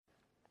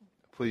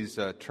Please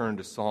turn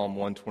to Psalm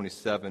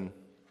 127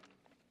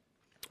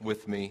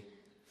 with me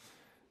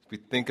as we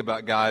think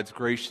about God's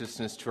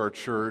graciousness to our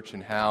church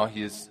and how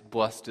He has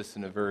blessed us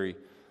in a very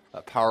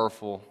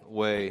powerful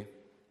way.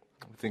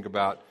 We think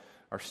about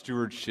our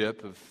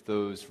stewardship of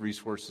those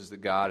resources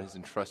that God has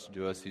entrusted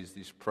to us,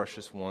 these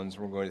precious ones.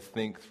 We're going to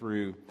think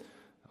through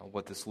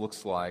what this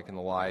looks like in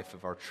the life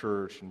of our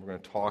church, and we're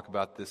going to talk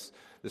about this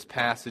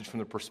passage from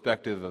the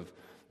perspective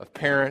of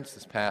parents,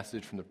 this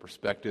passage from the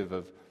perspective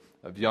of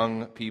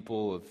young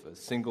people, of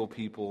single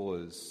people,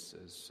 as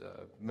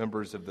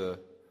members of the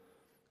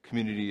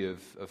community of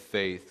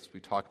faith, as we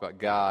talk about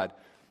God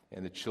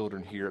and the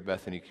children here at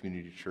Bethany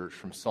Community Church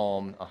from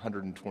Psalm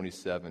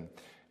 127.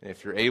 And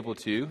if you're able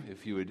to,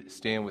 if you would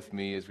stand with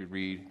me as we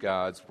read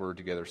God's Word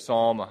together.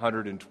 Psalm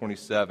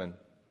 127.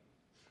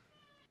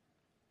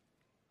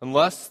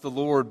 Unless the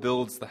Lord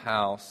builds the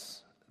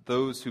house,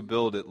 those who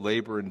build it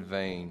labor in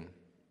vain.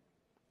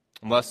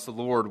 Unless the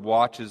Lord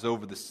watches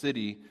over the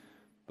city,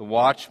 the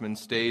watchman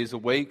stays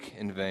awake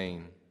in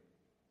vain.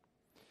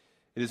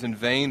 It is in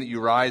vain that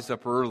you rise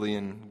up early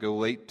and go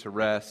late to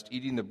rest,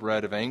 eating the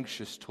bread of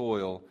anxious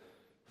toil,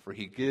 for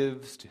He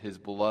gives to His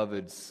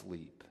beloved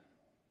sleep.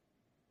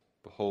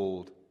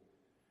 Behold,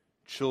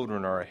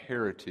 children are a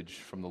heritage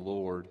from the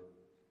Lord,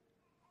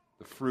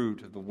 the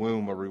fruit of the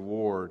womb a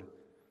reward.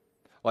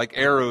 Like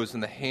arrows in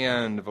the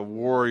hand of a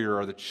warrior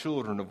are the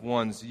children of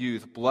one's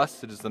youth.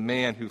 Blessed is the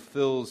man who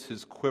fills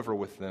his quiver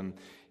with them.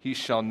 He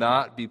shall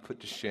not be put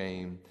to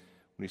shame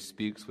when he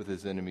speaks with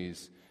his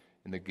enemies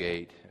in the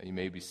gate. You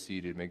may be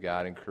seated. May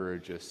God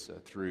encourage us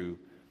through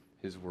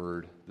His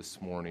Word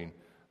this morning.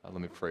 Let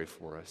me pray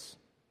for us.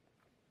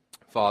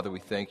 Father, we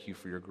thank You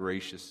for Your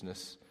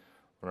graciousness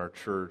on our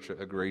church,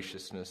 a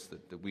graciousness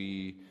that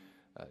we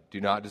do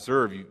not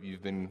deserve.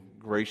 You've been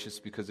gracious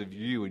because of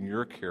You and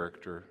Your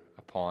character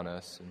upon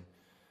us. And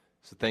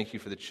so thank You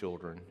for the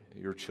children,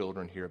 Your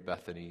children here at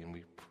Bethany, and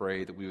we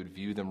pray that we would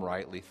view them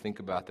rightly, think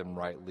about them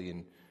rightly,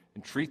 and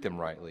treat them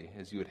rightly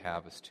as You would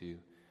have us to.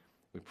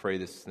 We pray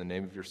this in the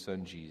name of Your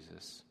Son,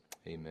 Jesus.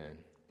 Amen.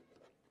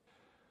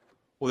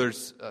 Well,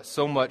 there's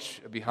so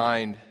much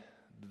behind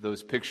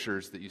those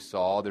pictures that you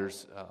saw.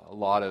 There's a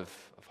lot of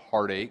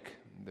heartache.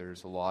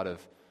 There's a lot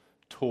of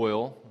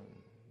toil,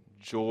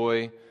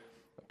 joy,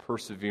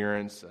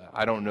 perseverance.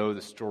 I don't know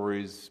the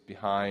stories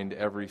behind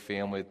every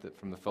family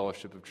from the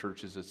Fellowship of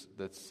Churches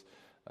that's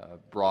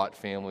brought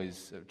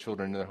families,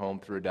 children into their home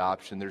through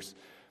adoption.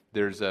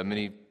 There's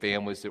many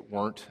families that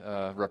weren't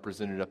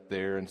represented up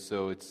there, and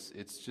so it's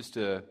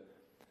an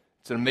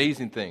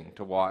amazing thing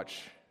to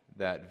watch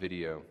that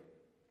video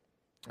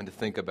and to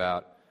think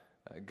about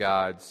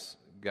God's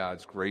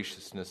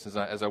graciousness.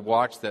 As I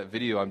watch that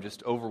video, I'm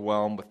just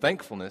overwhelmed with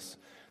thankfulness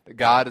that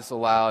God has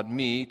allowed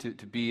me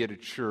to be at a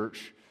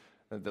church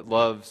that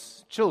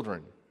loves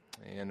children,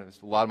 and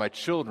it's a lot of my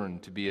children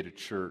to be at a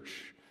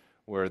church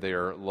where they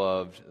are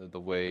loved the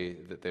way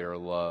that they are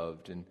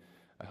loved. And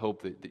I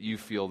hope that you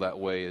feel that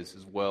way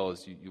as well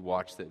as you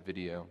watch that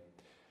video.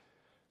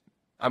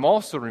 I'm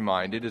also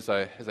reminded as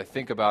I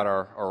think about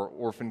our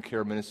orphan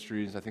care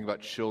ministries, I think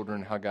about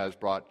children, how God has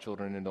brought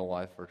children into the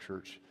life of our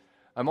church.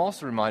 I'm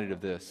also reminded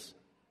of this,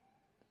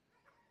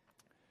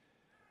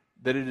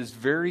 that it is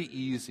very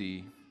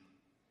easy,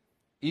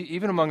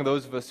 even among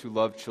those of us who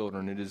love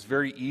children, it is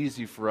very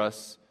easy for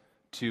us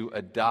to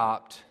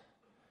adopt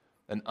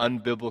an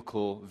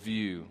unbiblical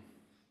view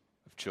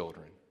of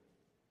children,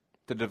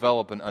 to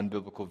develop an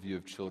unbiblical view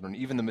of children,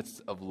 even in the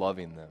midst of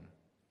loving them.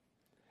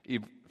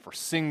 If we're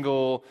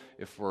single,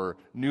 if we're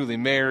newly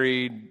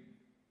married,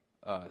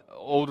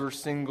 older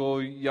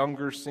single,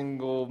 younger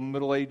single,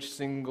 middle-aged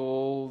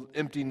single,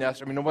 empty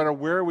nester, no matter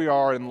where we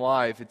are in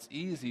life, it's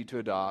easy to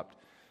adopt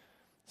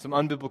some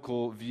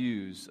unbiblical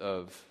views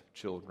of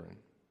children.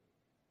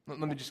 Let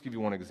me just give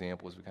you one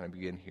example as we kind of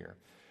begin here.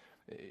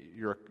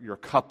 You're a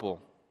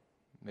couple,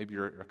 maybe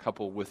you're a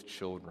couple with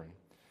children.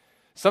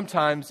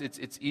 Sometimes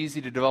it's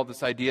easy to develop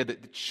this idea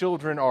that the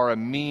children are a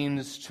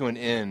means to an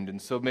end,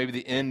 and so maybe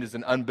the end is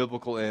an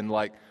unbiblical end,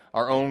 like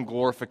our own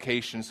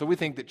glorification. So we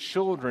think that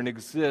children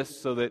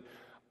exist so that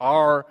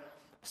our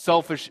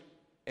selfish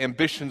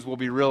ambitions will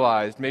be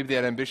realized. Maybe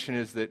that ambition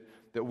is that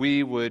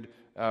we would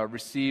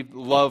receive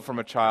love from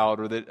a child,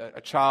 or that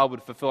a child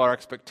would fulfill our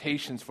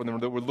expectations for them, or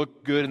that would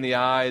look good in the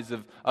eyes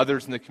of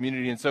others in the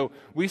community. And so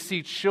we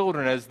see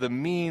children as the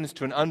means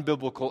to an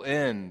unbiblical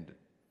end.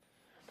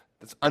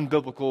 That's an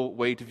unbiblical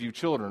way to view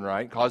children,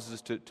 right? It causes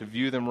us to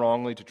view them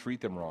wrongly, to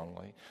treat them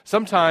wrongly.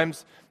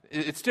 Sometimes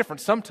it's different.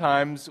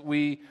 Sometimes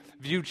we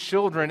view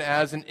children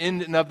as an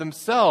end in of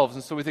themselves.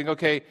 And so we think,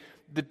 okay,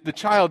 the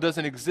child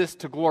doesn't exist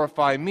to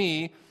glorify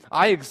me.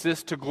 I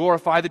exist to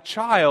glorify the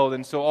child.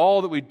 And so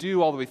all that we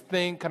do, all that we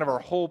think, kind of our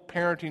whole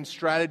parenting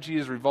strategy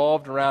is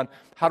revolved around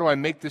how do I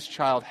make this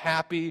child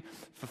happy,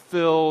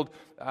 fulfilled,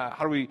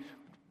 how do we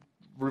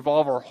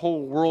revolve our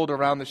whole world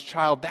around this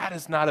child. That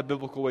is not a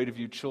biblical way to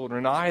view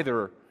children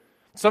either.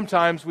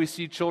 Sometimes we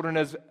see children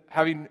as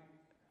having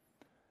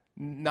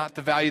not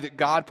the value that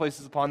God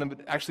places upon them,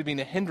 but actually being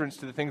a hindrance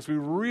to the things we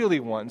really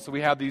want. And so we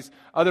have these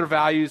other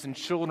values, and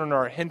children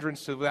are a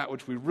hindrance to that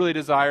which we really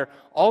desire.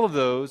 All of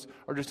those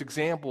are just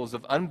examples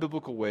of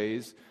unbiblical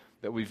ways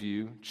that we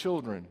view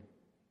children.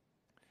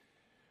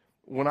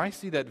 When I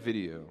see that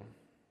video,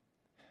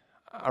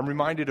 I'm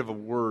reminded of a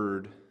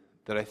word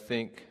that I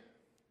think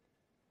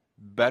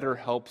better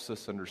helps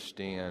us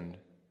understand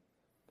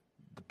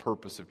the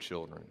purpose of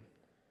children.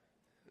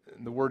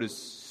 And the word is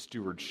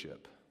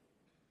stewardship.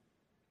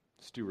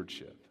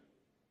 Stewardship.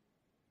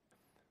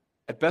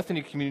 At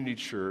Bethany Community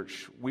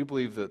Church, we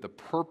believe that the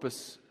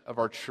purpose of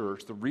our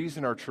church, the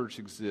reason our church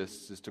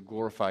exists, is to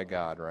glorify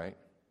God, right?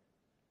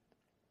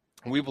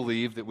 We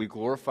believe that we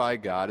glorify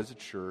God as a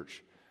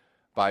church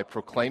by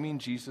proclaiming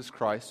Jesus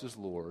Christ as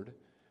Lord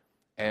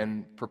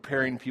and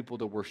preparing people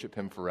to worship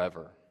Him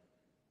forever.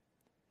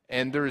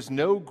 And there is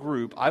no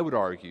group, I would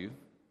argue,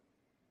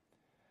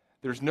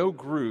 there's no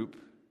group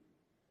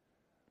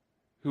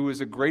who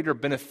is a greater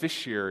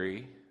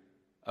beneficiary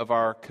of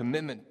our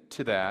commitment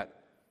to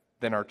that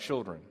than our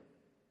children.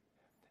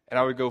 And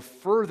I would go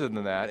further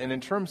than that, and in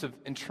terms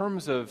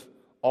of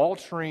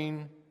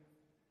altering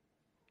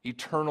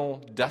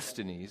eternal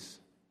destinies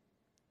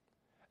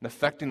and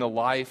affecting the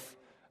life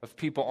of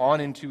people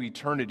on into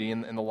eternity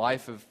and the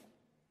life of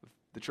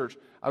the church,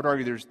 I would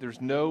argue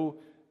there's no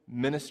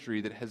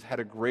ministry that has had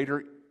a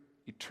greater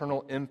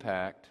eternal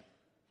impact,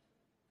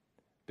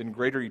 been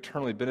greater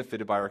eternally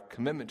benefited by our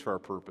commitment to our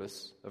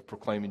purpose of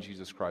proclaiming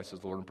Jesus Christ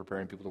as Lord and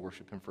preparing people to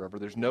worship Him forever.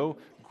 There's no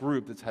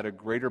group that's had a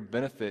greater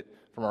benefit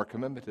from our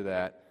commitment to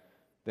that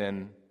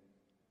than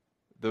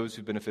those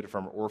who benefited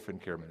from our orphan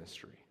care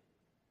ministry,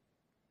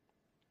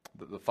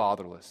 the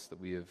fatherless that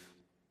we have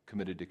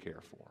committed to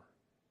care for.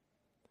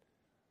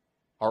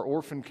 Our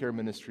orphan care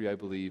ministry, I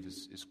believe,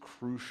 is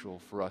crucial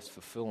for us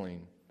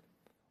fulfilling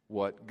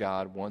what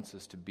God wants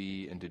us to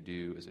be and to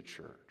do as a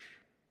church.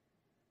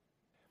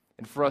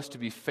 And for us to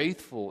be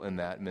faithful in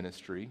that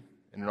ministry,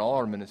 and in all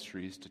our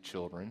ministries to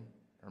children,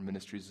 our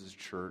ministries as a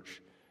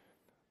church,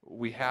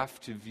 we have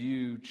to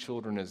view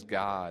children as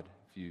God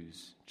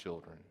views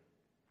children.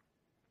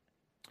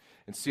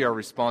 And see our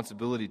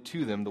responsibility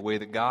to them the way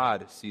that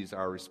God sees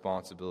our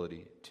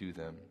responsibility to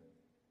them.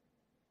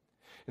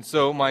 And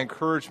so my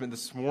encouragement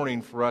this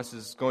morning for us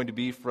is going to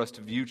be for us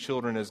to view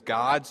children as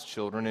God's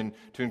children and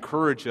to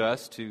encourage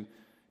us to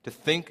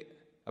think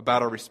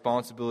about our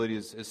responsibility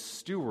as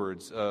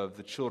stewards of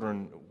the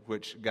children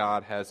which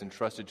God has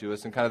entrusted to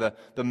us. And kind of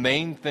the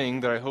main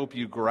thing that I hope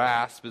you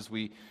grasp as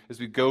we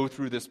go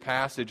through this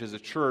passage as a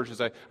church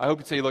is I hope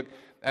you'd say, look,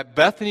 at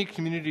Bethany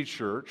Community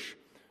Church,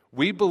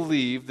 we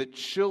believe that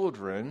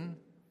children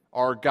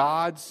are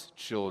God's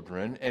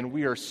children, and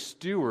we are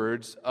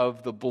stewards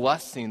of the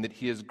blessing that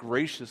He has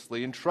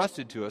graciously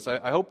entrusted to us.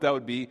 I hope that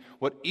would be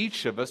what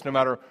each of us, no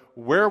matter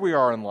where we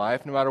are in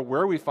life, no matter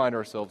where we find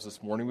ourselves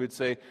this morning, we would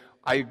say,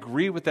 I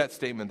agree with that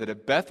statement, that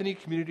at Bethany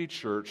Community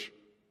Church,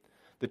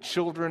 the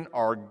children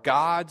are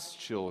God's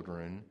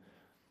children,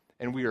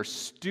 and we are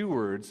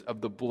stewards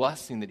of the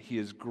blessing that He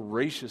has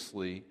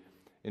graciously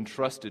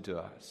entrusted to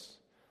us.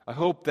 I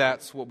hope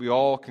that's what we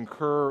all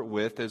concur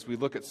with as we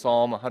look at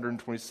Psalm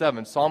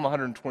 127. Psalm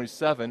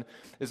 127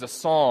 is a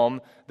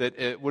psalm that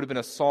it would have been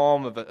a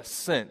psalm of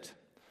ascent,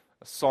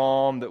 a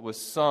psalm that was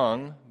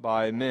sung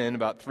by men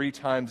about 3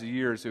 times a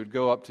year as they would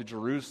go up to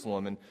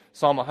Jerusalem. And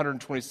Psalm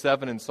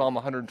 127 and Psalm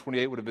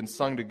 128 would have been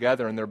sung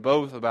together, and they're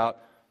both about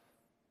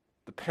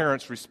the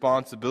parent's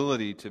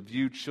responsibility to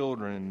view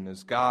children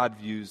as God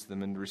views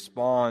them and to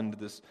respond to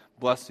this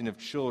blessing of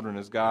children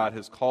as God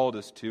has called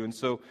us to. And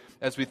so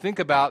as we think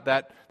about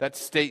that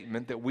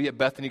statement that we at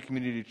Bethany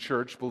Community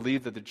Church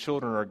believe that the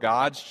children are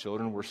God's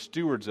children, we're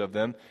stewards of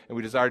them, and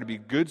we desire to be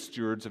good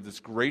stewards of this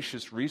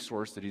gracious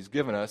resource that He's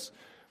given us,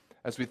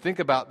 as we think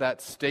about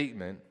that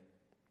statement,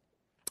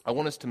 I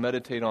want us to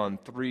meditate on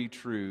 3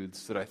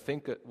 truths that I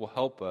think will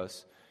help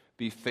us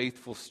be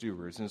faithful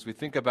stewards. And as we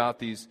think about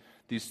these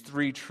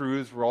 3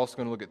 truths, we're also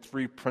going to look at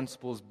 3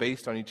 principles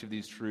based on each of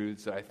these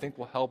truths that I think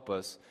will help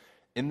us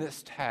in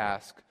this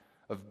task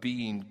of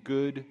being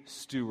good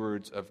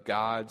stewards of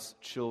God's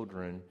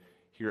children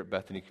here at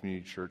Bethany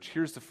Community Church.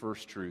 Here's the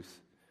first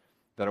truth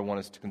that I want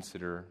us to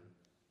consider.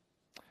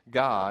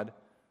 God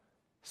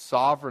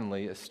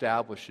sovereignly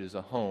establishes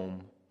a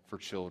home for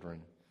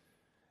children.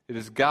 It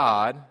is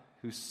God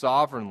who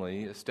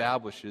sovereignly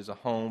establishes a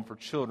home for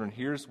children.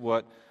 Here's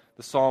what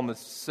the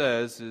psalmist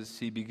says as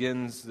he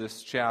begins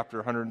this chapter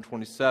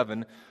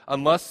 127,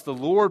 unless the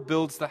Lord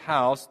builds the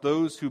house,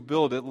 those who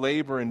build it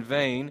labor in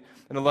vain,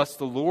 and unless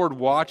the Lord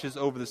watches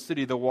over the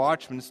city, the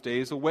watchman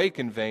stays awake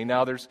in vain.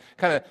 Now there's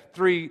kind of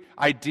 3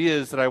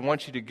 ideas that I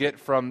want you to get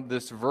from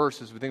this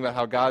verse as we think about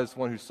how God is the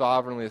one who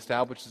sovereignly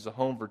establishes a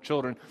home for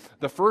children.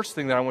 The first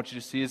thing that I want you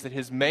to see is that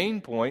his main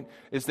point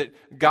is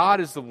that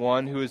God is the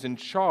one who is in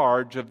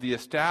charge of the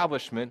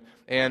establishment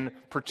and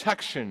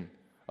protection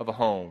of a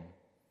home.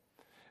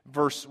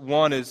 Verse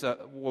 1 is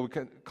what we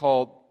can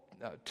call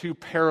 2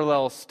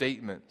 parallel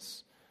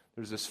statements.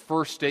 There's this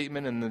first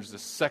statement, and there's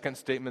this second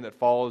statement that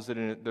follows it,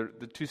 and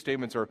the two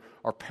statements are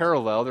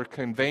parallel. They're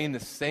conveying the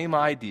same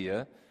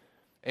idea,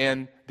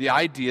 and the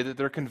idea that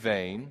they're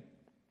conveying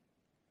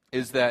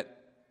is that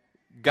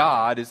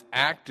God is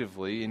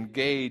actively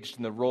engaged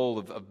in the role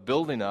of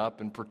building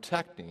up and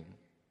protecting.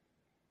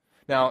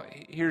 Now,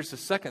 here's the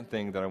second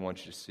thing that I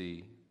want you to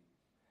see.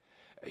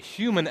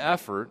 Human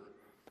effort,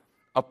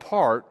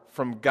 apart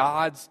from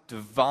God's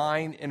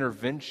divine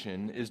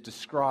intervention, is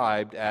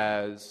described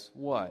as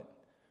what?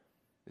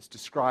 It's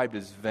described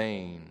as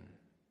vain.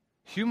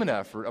 Human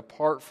effort,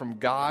 apart from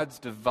God's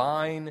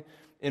divine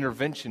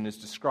intervention, is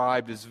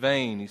described as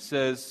vain. He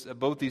says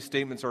both these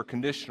statements are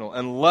conditional.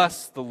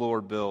 Unless the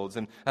Lord builds,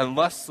 and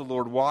unless the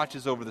Lord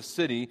watches over the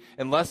city,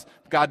 unless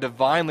God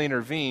divinely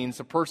intervenes,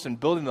 the person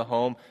building the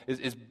home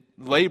is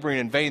laboring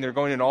in vain. They're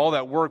going into all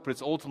that work, but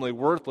it's ultimately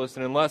worthless.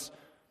 And unless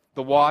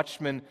the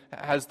watchman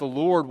has the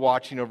Lord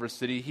watching over a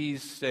city,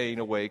 he's staying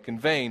awake in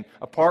vain.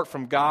 Apart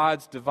from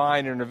God's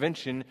divine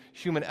intervention,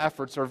 human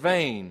efforts are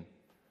vain.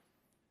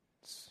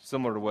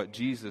 Similar to what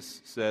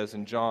Jesus says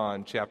in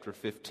John chapter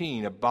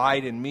 15,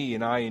 "Abide in me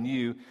and I in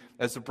you,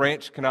 as the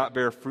branch cannot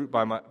bear fruit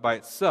by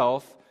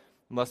itself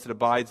unless it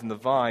abides in the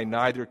vine,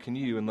 neither can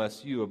you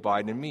unless you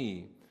abide in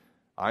me.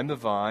 I'm the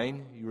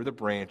vine, you are the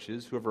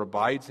branches. Whoever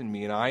abides in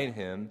me and I in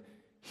him,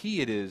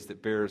 he it is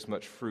that bears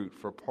much fruit,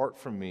 for apart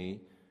from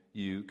me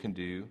you can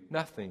do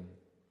nothing."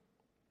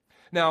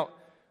 Now,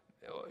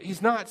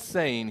 he's not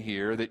saying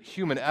here that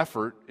human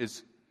effort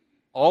is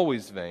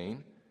always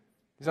vain.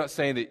 He's not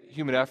saying that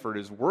human effort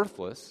is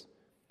worthless.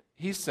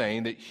 He's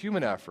saying that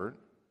human effort,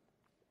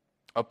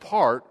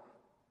 apart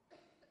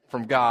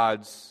from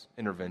God's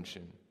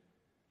intervention,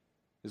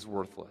 is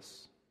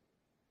worthless.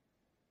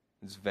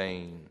 It's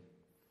vain.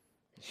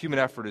 Human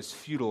effort is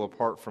futile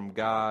apart from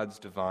God's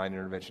divine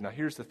intervention. Now,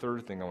 here's the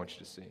third thing I want you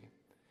to see.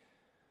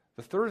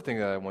 The third thing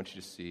that I want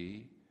you to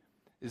see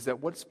is that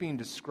what's being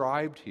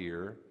described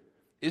here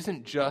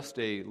isn't just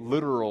a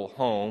literal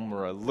home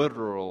or a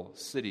literal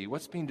city.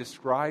 What's being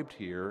described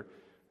here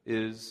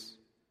is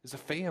a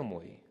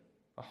family,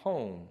 a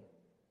home.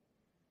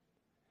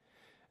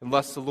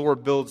 Unless the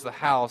Lord builds the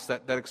house,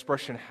 that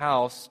expression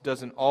house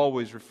doesn't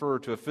always refer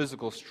to a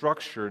physical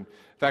structure. In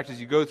fact,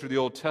 as you go through the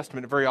Old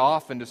Testament, it very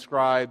often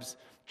describes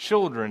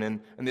children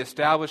and the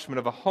establishment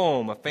of a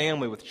home, a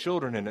family with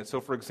children in it. So,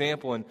 for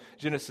example, in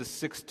Genesis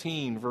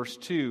 16, verse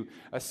 2,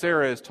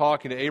 Sarah is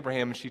talking to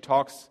Abraham, and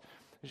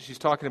she's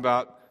talking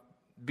about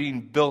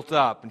being built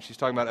up, and she's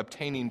talking about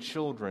obtaining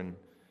children.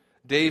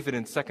 David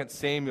in 2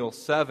 Samuel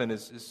 7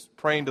 is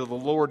praying to the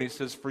Lord. He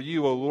says, "For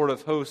you, O Lord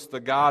of hosts, the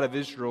God of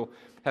Israel,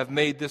 have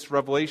made this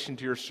revelation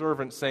to your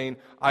servant, saying,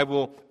 I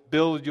will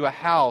build you a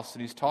house."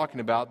 And he's talking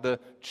about the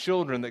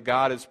children that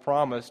God has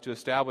promised to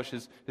establish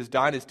his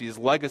dynasty, his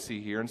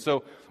legacy here. And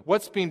so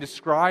what's being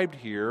described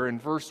here in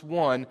verse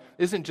 1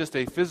 isn't just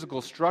a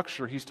physical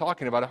structure. He's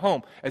talking about a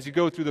home. As you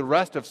go through the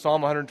rest of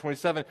Psalm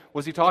 127,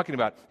 what's he talking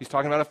about? He's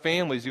talking about a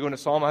family. As you go into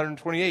Psalm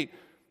 128,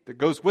 that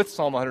goes with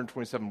Psalm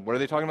 127. What are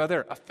they talking about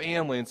there? A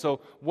family. And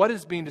so what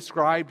is being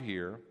described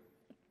here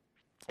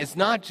is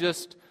not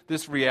just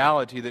this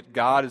reality that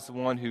God is the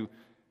one who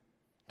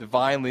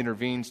divinely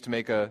intervenes to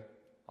make a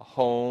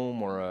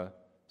home or a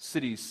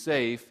city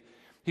safe.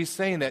 He's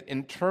saying that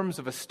in terms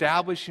of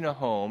establishing a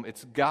home,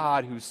 it's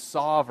God who's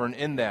sovereign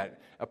in that.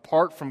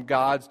 Apart from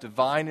God's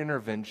divine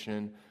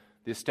intervention,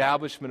 the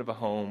establishment of a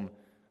home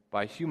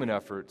by human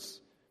efforts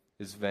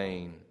is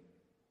vain.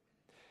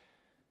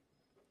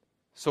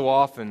 So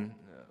often,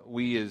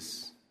 we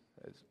as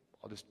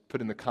I'll just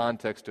put in the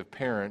context of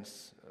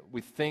parents,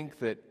 we think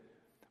that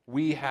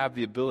we have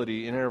the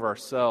ability in and of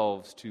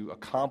ourselves to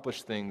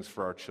accomplish things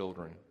for our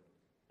children.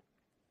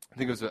 I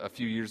think it was a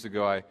few years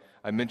ago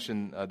I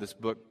mentioned this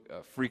book,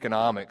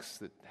 Freakonomics,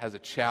 that has a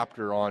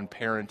chapter on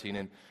parenting.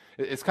 And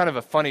it's kind of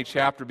a funny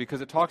chapter because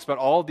it talks about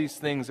all these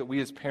things that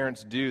we as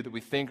parents do that we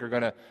think are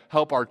going to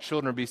help our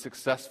children be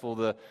successful.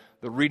 The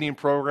reading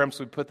programs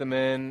we put them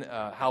in,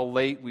 how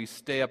late we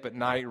stay up at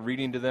night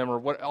reading to them, or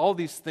what all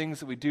these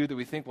things that we do that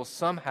we think will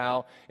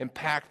somehow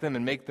impact them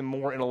and make them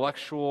more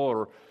intellectual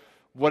or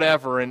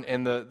whatever.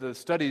 And the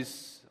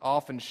studies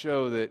often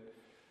show that,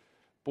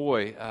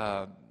 boy,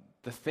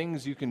 the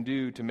things you can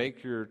do to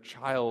make your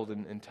child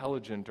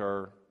intelligent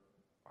are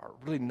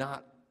really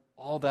not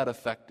all that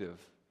effective.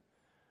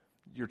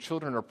 Your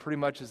children are pretty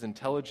much as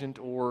intelligent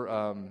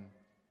or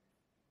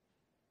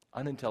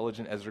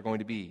unintelligent as they're going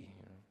to be.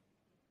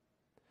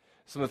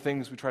 Some of the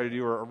things we try to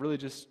do are really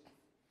just,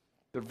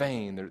 they're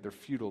vain, they're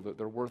futile,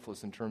 they're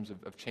worthless in terms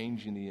of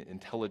changing the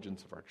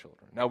intelligence of our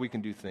children. Now we can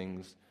do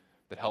things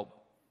that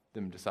help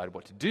them decide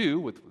what to do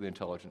with the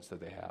intelligence that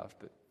they have,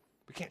 but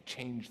we can't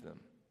change them.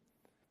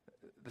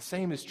 The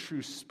same is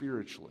true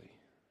spiritually.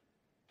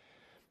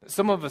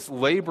 Some of us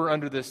labor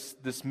under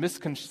this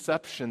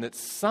misconception that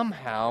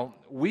somehow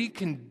we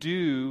can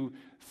do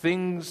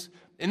things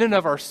in and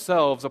of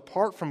ourselves,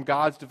 apart from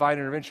God's divine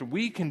intervention.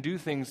 We can do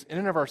things in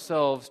and of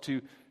ourselves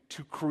to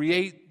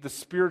create the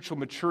spiritual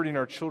maturity in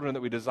our children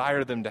that we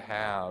desire them to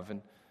have.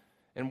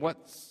 And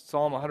what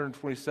Psalm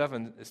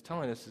 127 is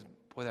telling us is,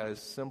 boy, Boy, that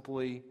is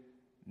simply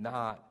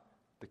not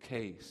the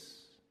case.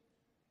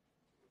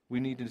 We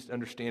need to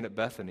understand at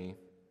Bethany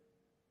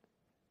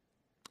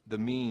the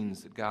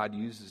means that God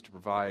uses to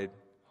provide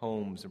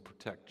homes and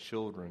protect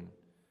children.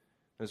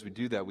 As we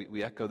do that,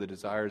 we echo the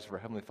desires of our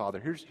Heavenly Father.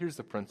 Here's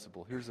the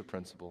principle. Here's the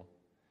principle.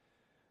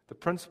 The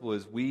principle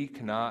is we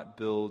cannot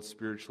build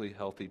spiritually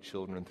healthy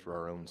children through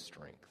our own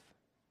strength.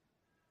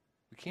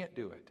 We can't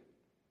do it.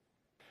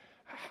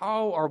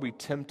 How are we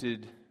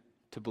tempted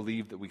to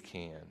believe that we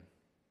can?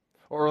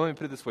 Or let me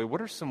put it this way,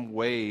 what are some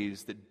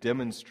ways that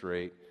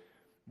demonstrate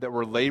that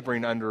we're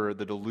laboring under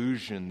the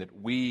delusion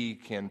that we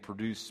can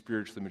produce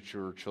spiritually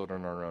mature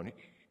children on our own?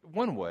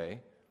 One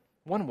way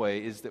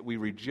is that we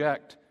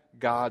reject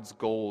God's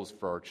goals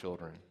for our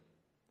children.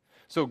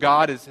 So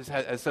God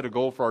has set a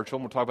goal for our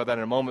children. We'll talk about that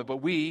in a moment.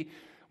 But we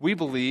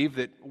believe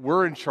that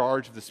we're in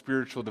charge of the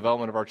spiritual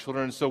development of our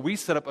children. And so we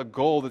set up a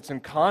goal that's in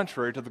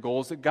contrary to the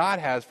goals that God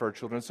has for our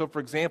children. So,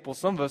 for example,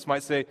 some of us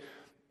might say,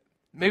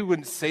 maybe we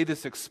wouldn't say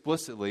this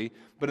explicitly,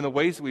 but in the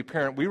ways that we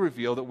parent, we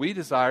reveal that we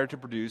desire to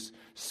produce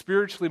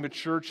spiritually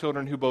mature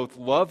children who both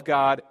love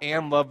God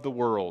and love the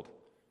world.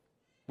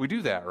 We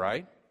do that,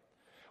 right?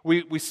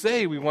 We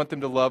say we want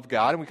them to love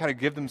God, and we kind of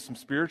give them some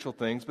spiritual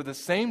things, but at the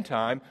same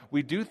time,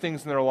 we do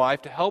things in their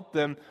life to help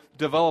them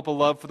develop a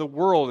love for the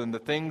world and the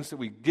things that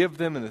we give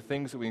them and the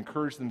things that we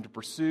encourage them to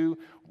pursue.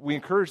 We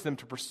encourage them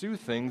to pursue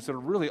things that are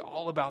really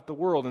all about the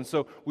world. And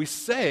so we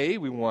say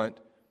we want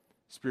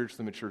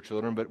spiritually mature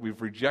children, but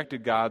we've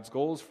rejected God's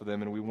goals for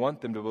them, and we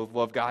want them to both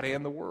love God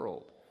and the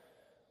world,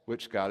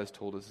 which God has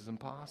told us is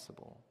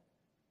impossible.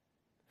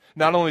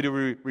 Not only do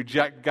we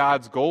reject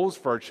God's goals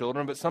for our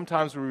children, but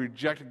sometimes we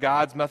reject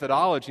God's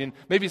methodology. And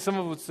maybe some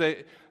of us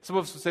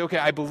would say, okay,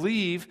 I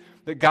believe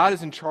that God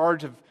is in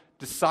charge of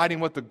deciding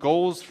what the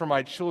goals for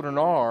my children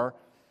are,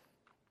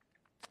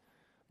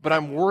 but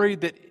I'm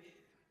worried that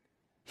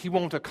He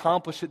won't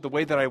accomplish it the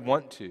way that I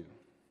want to.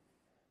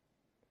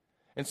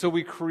 And so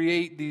we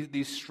create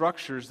these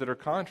structures that are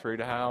contrary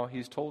to how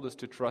He's told us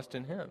to trust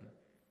in Him.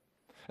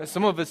 And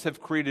some of us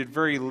have created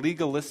very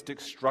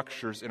legalistic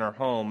structures in our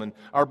home, and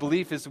our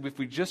belief is that if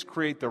we just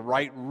create the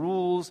right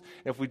rules,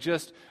 if we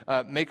just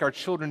make our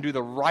children do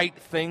the right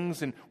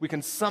things, and we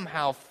can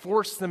somehow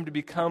force them to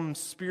become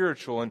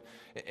spiritual, and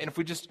if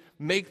we just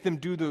make them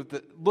do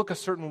look a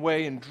certain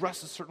way and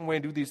dress a certain way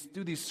and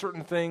do these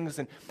certain things,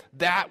 and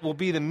that will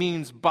be the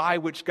means by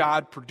which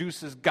God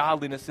produces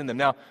godliness in them.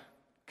 Now,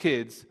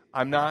 kids,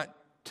 I'm not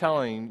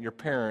telling your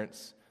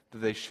parents that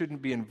they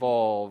shouldn't be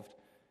involved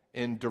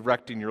in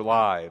directing your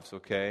lives,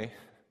 okay?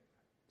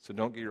 So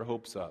don't get your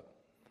hopes up.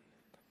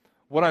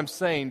 What I'm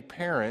saying,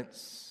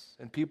 parents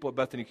and people at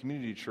Bethany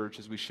Community Church,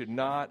 is we should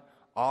not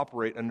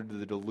operate under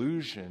the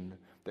delusion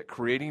that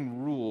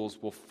creating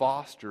rules will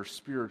foster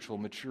spiritual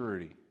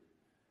maturity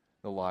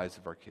in the lives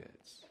of our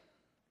kids.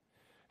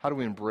 How do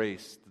we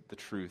embrace the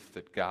truth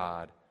that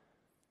God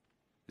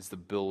is the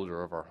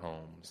builder of our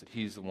homes, that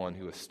He's the one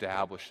who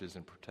establishes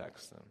and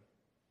protects them?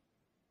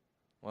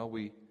 Well,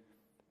 we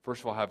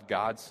first of all have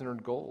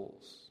God-centered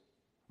goals.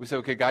 We say,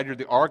 okay, God, you're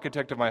the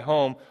architect of my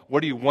home.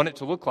 What do you want it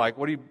to look like?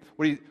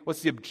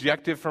 What's the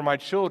objective for my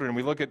children?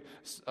 We look at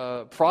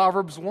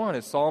Proverbs 1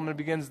 as Solomon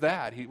begins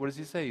that. What does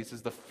he say? He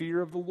says, the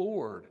fear of the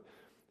Lord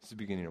is the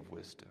beginning of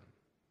wisdom,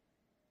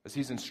 as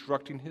he's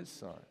instructing his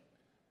son.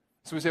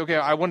 So we say, okay,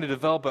 I want to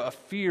develop a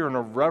fear and a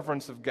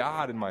reverence of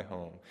God in my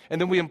home. And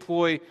then we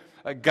employ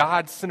a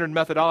God-centered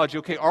methodology.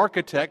 Okay,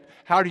 architect,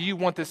 how do you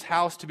want this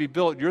house to be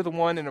built? You're the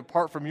one, and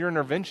apart from your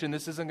intervention,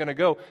 this isn't going to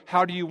go.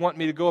 How do you want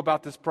me to go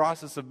about this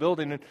process of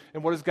building?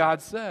 And what has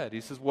God said? He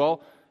says,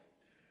 well,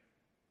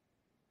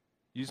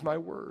 use my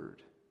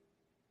word.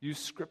 Use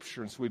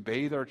Scripture. And so we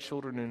bathe our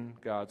children in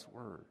God's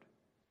word.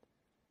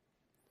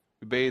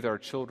 We bathe our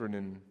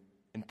children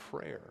in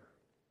prayer.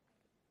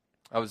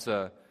 I was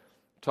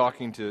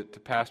talking to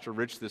Pastor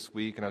Rich this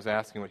week, and I was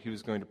asking what he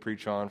was going to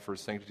preach on for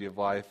Sanctity of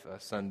Life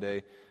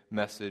Sunday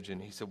message,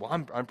 and he said, well,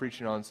 I'm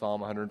preaching on Psalm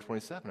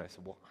 127. I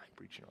said, well, I'm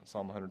preaching on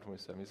Psalm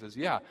 127. He says,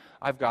 yeah,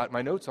 I've got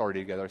my notes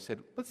already together. I said,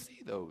 let's see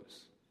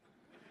those.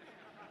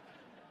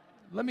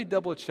 Let me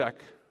double check,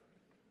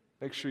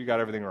 make sure you got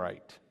everything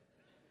right.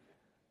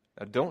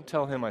 Now, don't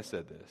tell him I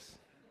said this,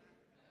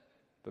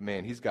 but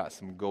man, he's got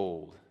some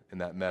gold in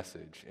that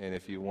message. And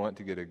if you want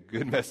to get a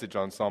good message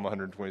on Psalm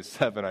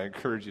 127, I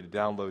encourage you to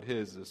download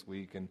his this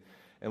week and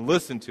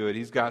listen to it.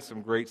 He's got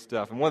some great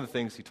stuff. And one of the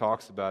things he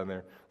talks about in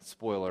there,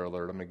 spoiler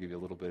alert, I'm going to give you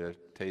a little bit of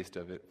taste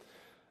of it.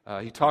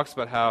 He talks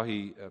about how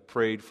he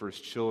prayed for his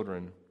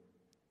children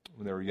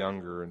when they were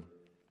younger. And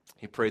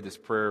he prayed this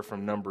prayer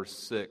from Numbers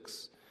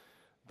 6.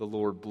 The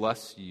Lord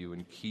bless you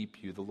and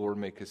keep you. The Lord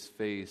make his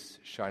face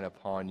shine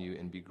upon you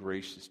and be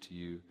gracious to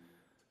you.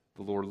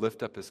 The Lord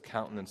lift up his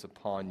countenance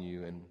upon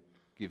you and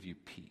give you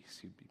peace.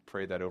 He'd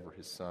pray that over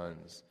his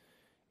sons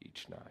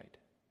each night.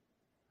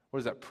 What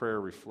does that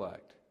prayer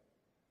reflect?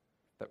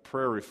 That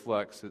prayer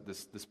reflects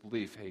this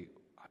belief, hey,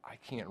 I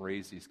can't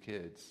raise these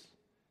kids.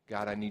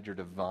 God, I need your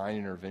divine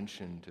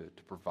intervention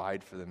to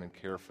provide for them and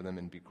care for them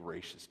and be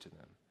gracious to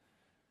them.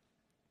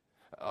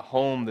 a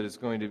home that is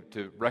going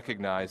to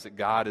recognize that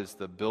God is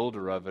the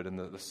builder of it and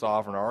the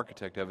sovereign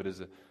architect of it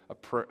is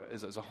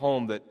a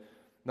home that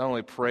not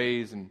only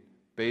prays and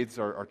bathes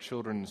our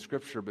children in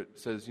Scripture, but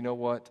says, you know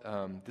what,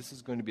 this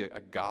is going to be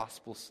a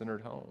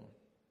gospel-centered home.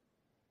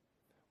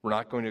 We're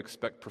not going to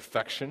expect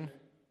perfection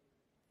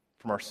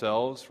from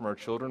ourselves, from our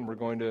children. We're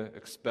going to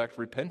expect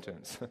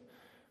repentance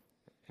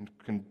and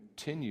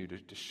continue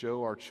to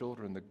show our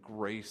children the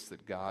grace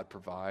that God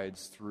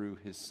provides through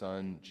His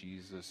Son,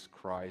 Jesus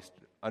Christ,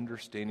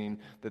 understanding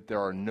that there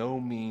are no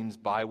means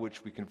by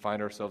which we can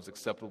find ourselves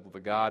acceptable to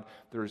God.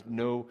 There is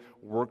no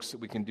works that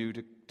we can do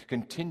to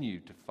continue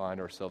to find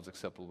ourselves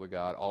acceptable to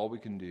God. All we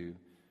can do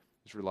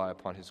is rely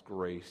upon His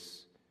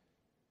grace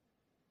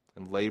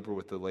and labor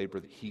with the labor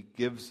that He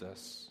gives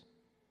us.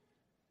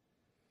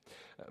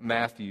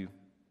 Matthew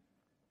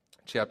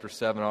chapter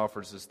 7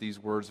 offers us these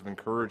words of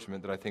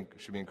encouragement that I think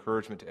should be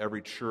encouragement to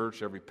every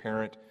church, every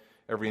parent,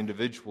 every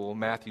individual.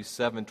 Matthew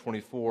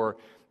 7:24,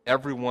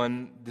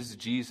 everyone, this is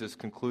Jesus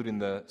concluding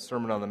the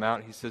Sermon on the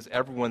Mount, He says,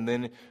 everyone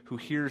then who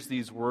hears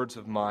these words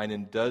of mine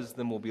and does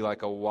them will be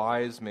like a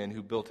wise man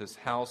who built his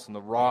house on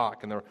the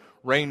rock, and the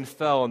rain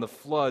fell, and the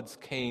floods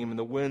came, and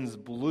the winds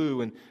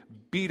blew and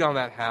beat on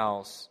that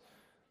house,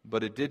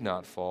 but it did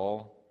not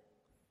fall,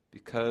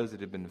 because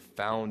it had been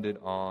founded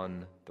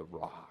on the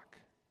rock.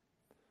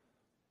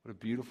 What a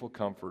beautiful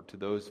comfort to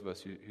those of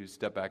us who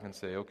step back and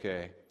say,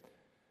 okay,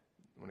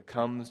 when it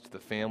comes to the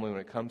family, when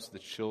it comes to the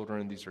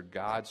children, these are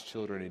God's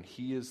children, and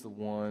He is the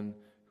one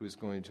who is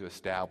going to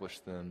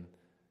establish them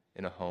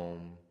in a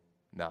home,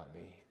 not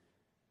me,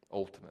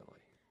 ultimately.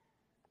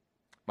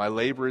 My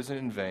labor isn't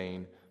in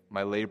vain.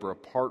 My labor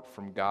apart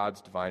from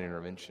God's divine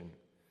intervention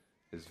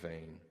is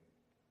vain.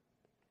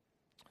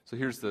 So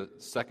here's the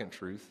second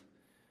truth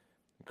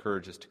I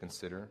encourage us to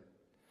consider.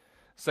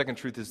 Second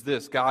truth is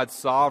this: God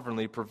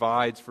sovereignly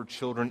provides for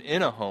children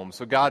in a home.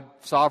 So God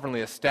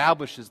sovereignly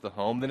establishes the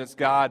home. Then it's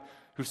God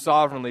who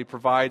sovereignly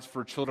provides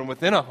for children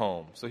within a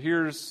home. So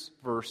here's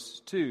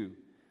verse 2.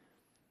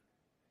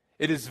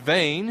 It is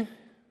vain,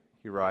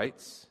 he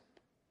writes,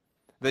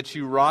 that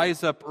you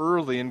rise up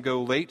early and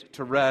go late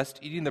to rest,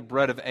 eating the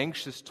bread of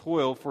anxious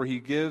toil, for He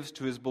gives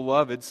to His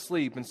beloved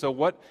sleep. And so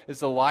what is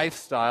the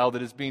lifestyle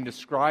that is being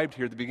described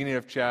here at the beginning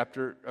of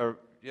chapter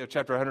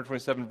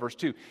 127, verse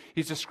 2.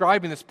 He's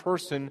describing this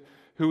person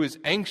who is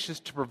anxious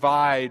to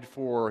provide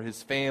for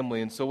his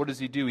family. And so what does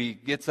he do? He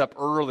gets up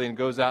early and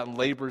goes out and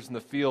labors in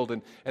the field.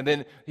 And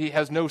then he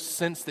has no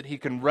sense that he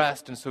can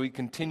rest. And so he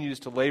continues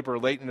to labor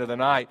late into the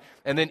night.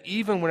 And then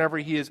even whenever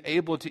he is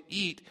able to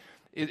eat,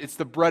 it's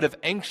the bread of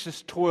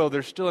anxious toil.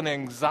 There's still an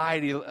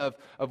anxiety of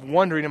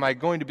wondering, am I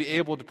going to be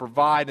able to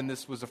provide? And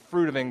this was a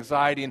fruit of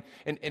anxiety.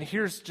 And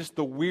here's just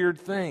the weird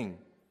thing.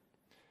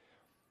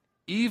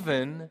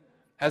 Even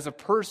as a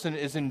person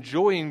is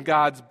enjoying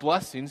God's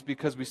blessings,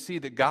 because we see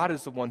that God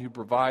is the one who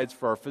provides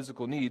for our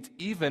physical needs,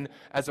 even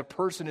as a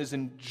person is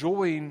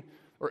enjoying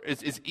or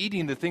is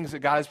eating the things that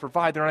God has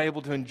provided, they're not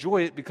able to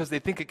enjoy it because they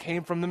think it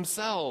came from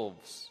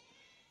themselves.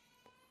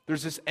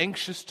 There's this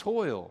anxious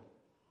toil.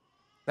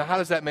 Now, how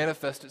does that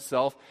manifest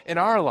itself in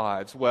our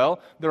lives?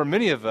 Well, there are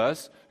many of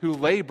us who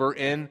labor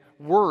in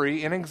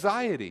worry and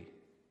anxiety.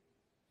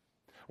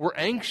 We're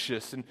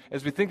anxious, and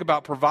as we think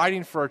about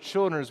providing for our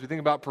children, as we think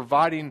about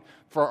providing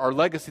for our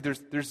legacy,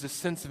 there's this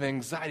sense of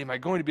anxiety. Am I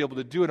going to be able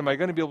to do it? Am I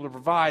going to be able to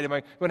provide? Am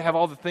I going to have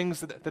all the things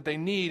that they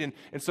need?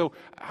 And so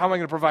how am I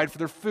going to provide for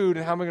their food?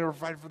 And how am I going to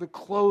provide for their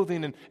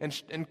clothing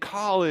and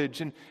college?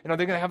 And are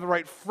they going to have the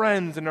right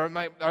friends? And are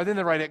they in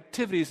the right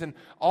activities? And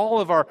all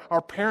of our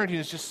parenting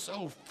is just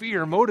so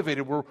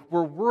fear-motivated.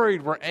 We're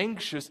worried. We're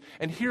anxious.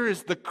 And here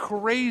is the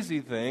crazy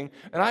thing,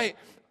 and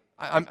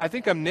I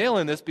think I'm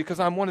nailing this because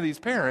I'm one of these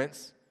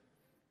parents.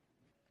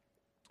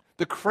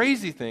 The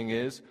crazy thing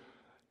is,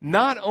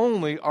 not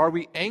only are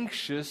we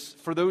anxious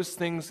for those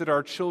things that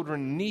our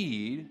children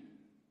need,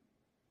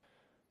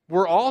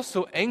 we're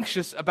also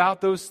anxious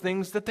about those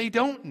things that they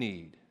don't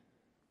need.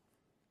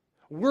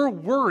 We're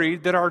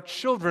worried that our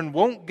children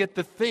won't get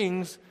the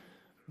things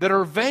that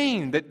are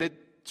vain, that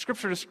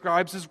Scripture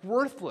describes as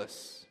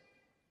worthless.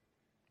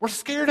 We're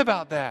scared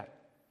about that.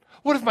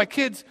 What if my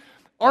kids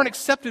aren't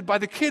accepted by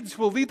the kids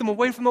who will lead them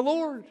away from the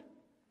Lord?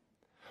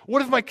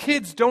 What if my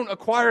kids don't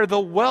acquire the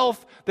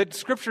wealth that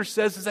Scripture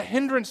says is a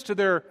hindrance to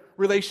their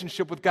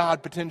relationship with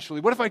God potentially?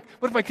 What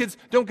if my kids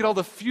don't get all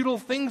the futile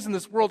things in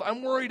this world?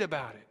 I'm worried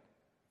about it.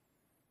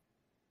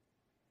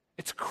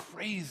 It's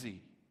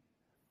crazy.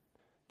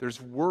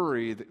 There's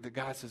worry that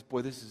God says,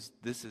 boy, this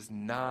is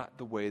not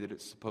the way that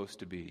it's supposed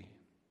to be.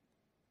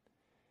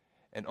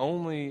 And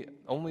only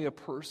a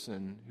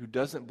person who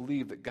doesn't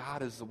believe that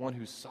God is the one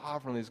who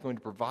sovereignly is going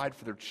to provide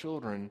for their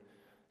children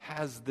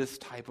has this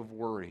type of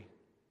worry.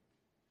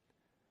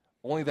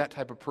 Only that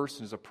type of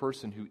person is a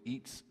person who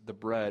eats the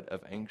bread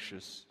of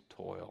anxious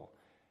toil.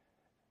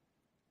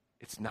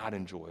 It's not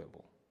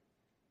enjoyable.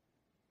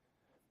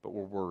 But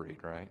we're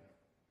worried, right?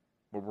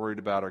 We're worried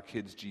about our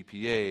kids'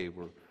 GPA.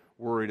 We're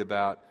worried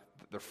about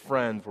their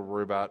friends. We're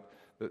worried about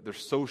their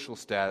social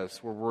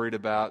status. We're worried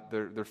about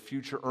their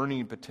future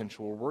earning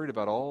potential. We're worried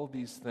about all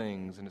these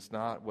things, and it's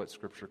not what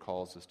Scripture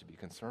calls us to be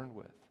concerned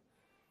with.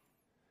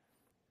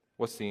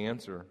 What's the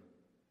answer?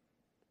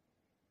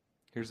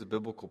 Here's the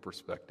biblical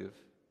perspective.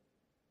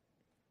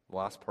 The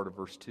last part of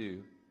verse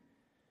 2.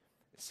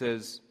 It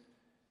says,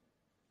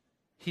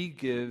 he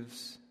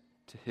gives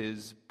to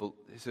his...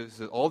 He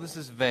says, all this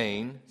is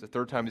vain. It's the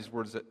third time these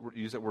words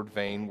use that word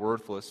vain,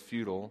 worthless,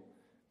 futile,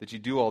 that you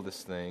do all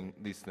these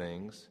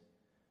things.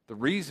 The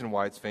reason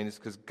why it's vain is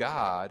because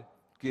God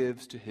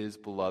gives to his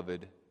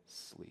beloved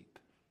sleep.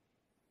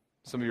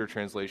 Some of your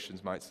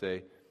translations might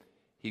say,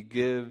 he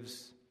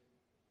gives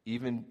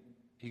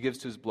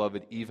to his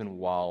beloved even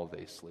while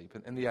they sleep.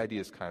 And the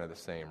idea is kind of the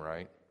same,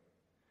 right?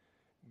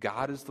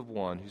 God is the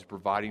one who's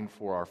providing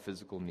for our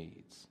physical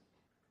needs.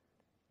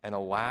 And a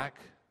lack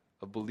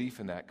of belief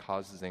in that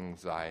causes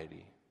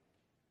anxiety.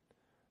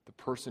 The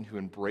person who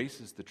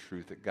embraces the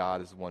truth that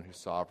God is the one who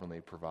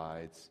sovereignly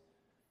provides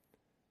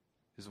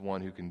is the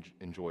one who can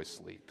enjoy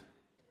sleep,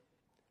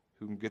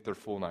 who can get their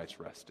full night's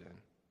rest in.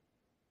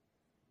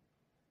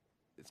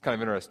 It's kind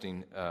of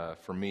interesting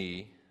for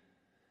me.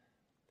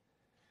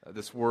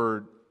 This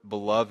word,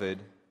 beloved,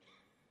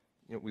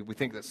 we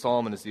think that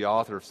Solomon is the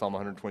author of Psalm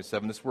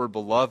 127. This word,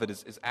 beloved,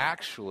 is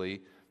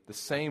actually the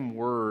same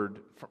word,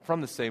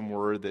 from the same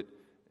word that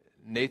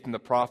Nathan the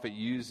prophet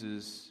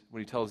uses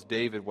when he tells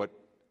David what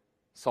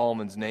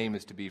Solomon's name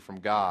is to be from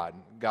God.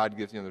 God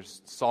gives,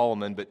 there's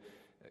Solomon, but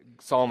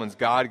Solomon's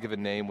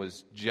God-given name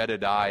was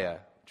Jedediah,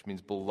 which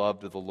means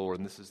beloved of the Lord.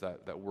 And this is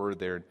that word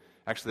there. And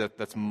actually,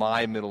 that's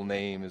my middle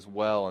name as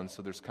well. And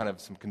so there's kind of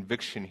some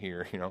conviction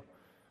here,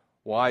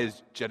 Why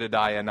is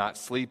Jedediah not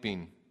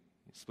sleeping?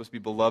 He's supposed to be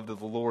beloved of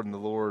the Lord, and the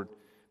Lord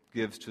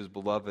gives to his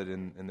beloved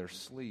in their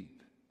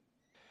sleep.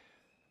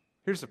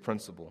 Here's the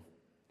principle.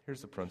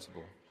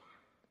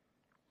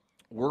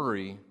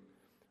 Worry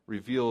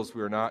reveals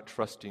we are not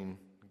trusting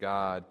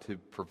God to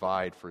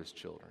provide for his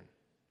children.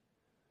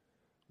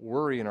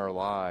 Worry in our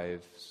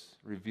lives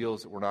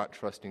reveals that we're not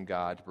trusting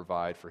God to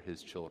provide for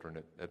his children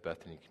at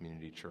Bethany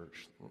Community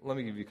Church. Let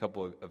me give you a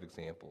couple of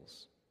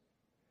examples.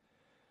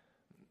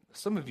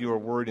 Some of you are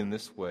worried in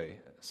this way.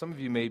 Some of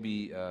you may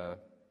be, I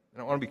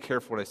want to be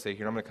careful what I say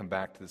here. I'm going to come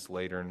back to this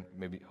later and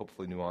maybe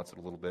hopefully nuance it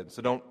a little bit.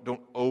 So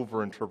don't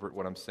over-interpret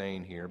what I'm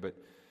saying here. But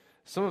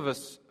some of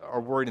us are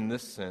worried in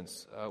this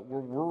sense. We're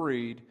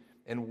worried,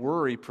 and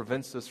worry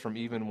prevents us from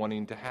even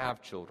wanting to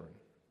have children.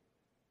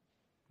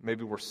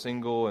 Maybe we're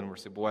single and we're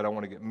saying, boy, I don't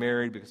want to get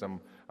married because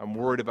I'm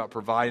worried about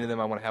providing them.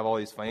 I want to have all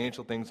these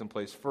financial things in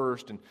place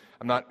first. And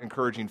I'm not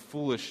encouraging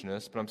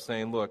foolishness, but I'm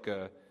saying, look,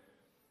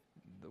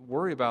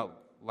 worry about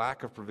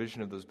lack of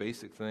provision of those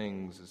basic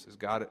things as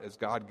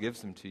God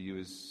gives them to you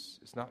is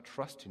not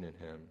trusting in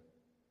him.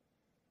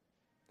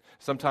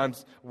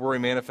 Sometimes worry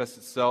manifests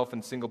itself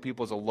in single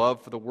people as a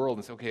love for the world.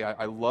 And say, okay,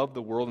 I love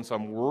the world, and so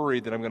I'm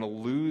worried that I'm going to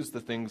lose the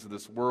things of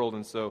this world.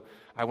 And so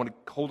I want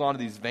to hold on to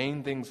these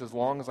vain things as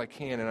long as I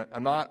can. And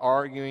I'm not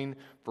arguing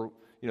for,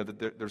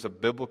 that there's a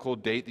biblical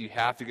date that you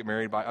have to get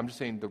married by. I'm just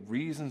saying the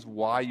reasons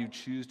why you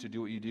choose to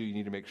do what you do, you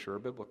need to make sure are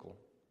biblical.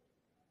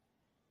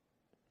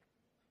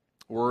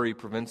 Worry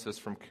prevents us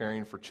from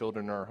caring for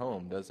children in our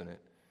home, doesn't it?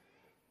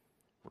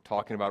 We're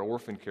talking about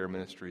orphan care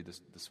ministry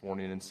this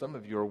morning, and some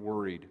of you are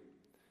worried.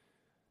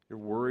 You're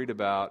worried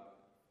about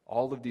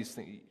all of these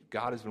things.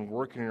 God has been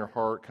working in your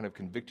heart, kind of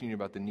convicting you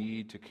about the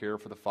need to care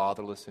for the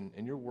fatherless,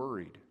 and you're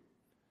worried.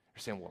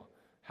 You're saying, well,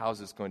 how is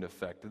this going to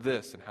affect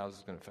this, and how is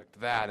this going to affect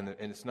that? And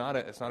it's not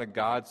a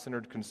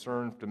God-centered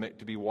concern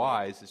to be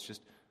wise. It's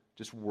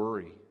just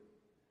worry.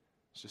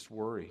 It's just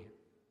worry.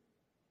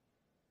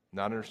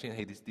 Not understand,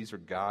 hey, these are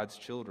God's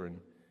children,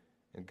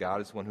 and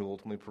God is the one who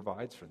ultimately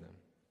provides for them.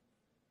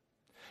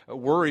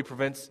 Worry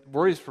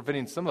is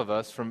preventing some of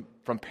us from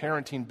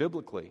parenting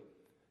biblically.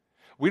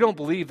 We don't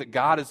believe that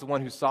God is the one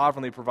who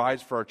sovereignly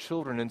provides for our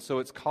children, and so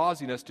it's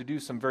causing us to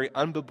do some very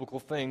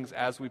unbiblical things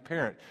as we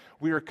parent.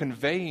 We are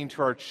conveying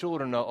to our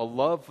children a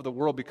love for the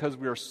world because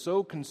we are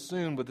so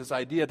consumed with this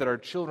idea that our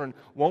children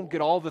won't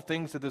get all the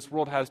things that this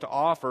world has to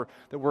offer,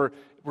 that we're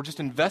just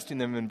investing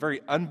them in very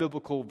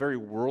unbiblical, very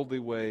worldly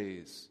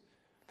ways.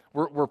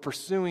 We're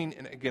pursuing,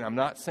 and again, I'm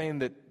not saying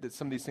that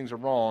some of these things are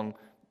wrong,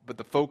 but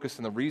the focus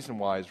and the reason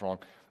why is wrong.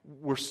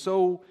 We're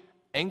so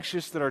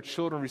anxious that our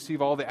children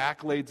receive all the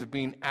accolades of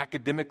being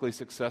academically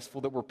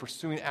successful, that we're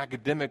pursuing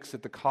academics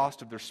at the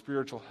cost of their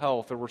spiritual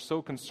health, that we're so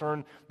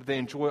concerned that they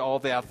enjoy all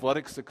the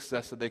athletic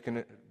success that they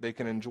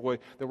can enjoy,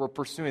 that we're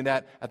pursuing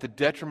that at the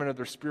detriment of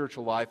their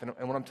spiritual life. And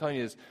what I'm telling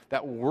you is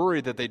that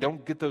worry that they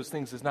don't get those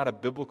things is not a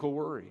biblical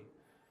worry.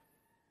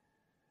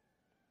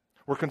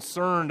 We're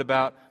concerned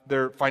about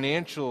their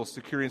financial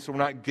security, and so we're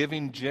not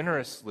giving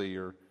generously,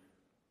 or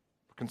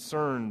we're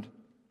concerned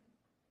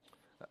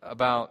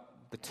about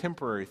the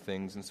temporary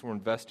things, and so we're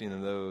investing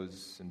in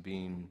those and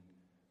being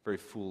very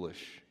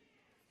foolish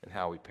in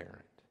how we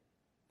parent.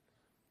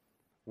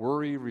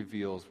 Worry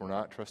reveals we're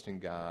not trusting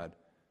God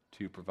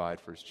to provide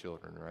for his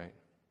children, right?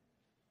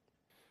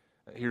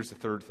 Here's the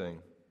third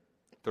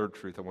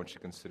truth I want you to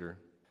consider.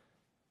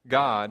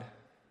 God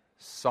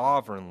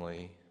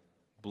sovereignly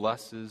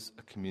blesses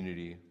a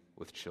community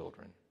with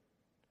children.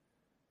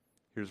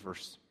 Here's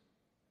verse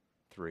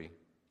 3.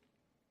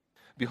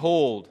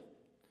 Behold,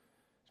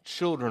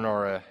 children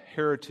are a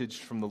heritage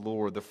from the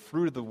Lord, the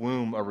fruit of the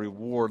womb a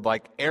reward.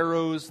 Like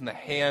arrows in the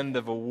hand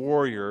of a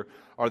warrior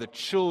are the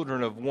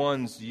children of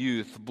one's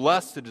youth.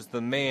 Blessed is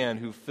the man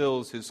who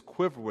fills his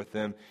quiver with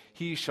them.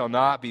 He shall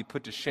not be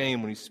put to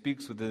shame when he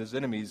speaks with his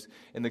enemies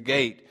in the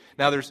gate.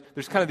 Now there's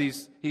kind of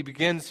these, he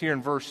begins here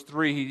in verse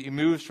 3, he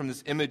moves from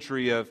this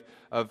imagery of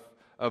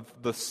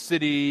the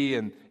city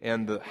and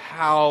the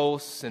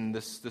house and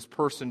this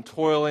person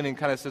toiling, and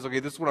kind of says, okay,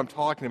 this is what I'm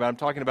talking about. I'm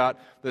talking about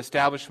the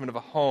establishment of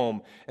a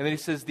home. And then he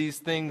says these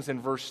things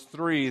in verse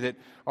 3 that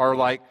are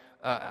like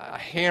a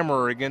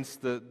hammer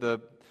against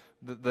the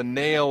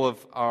nail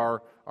of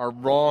our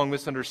wrong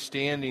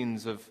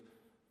misunderstandings of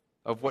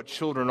what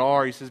children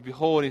are. He says,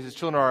 behold, he says,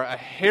 children are a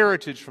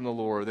heritage from the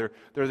Lord.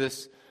 They're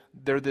this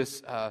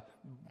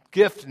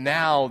gift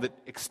now that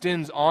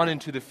extends on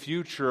into the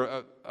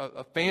future.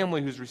 A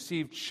family who's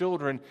received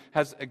children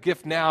has a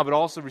gift now, but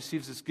also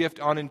receives this gift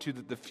on into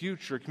the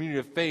future. A community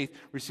of faith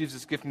receives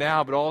this gift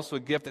now, but also a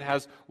gift that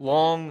has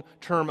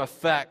long-term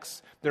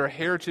effects. They're a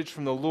heritage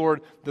from the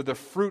Lord. They're the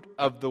fruit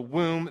of the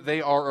womb.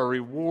 They are a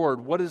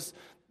reward. What is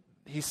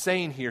he's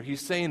saying here?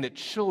 He's saying that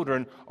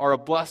children are a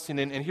blessing.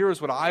 And here is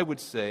what I would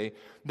say,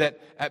 that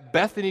at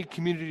Bethany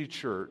Community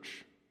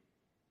Church,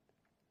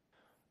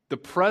 the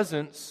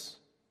presence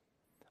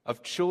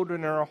of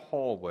children in our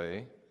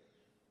hallway,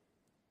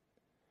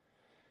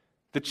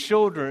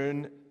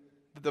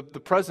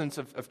 the presence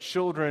of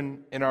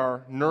children in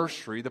our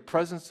nursery, the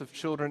presence of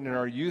children in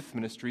our youth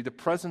ministry, the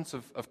presence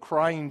of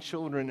crying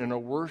children in a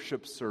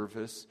worship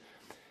service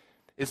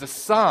is a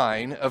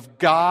sign of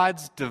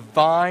God's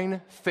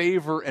divine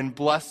favor and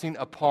blessing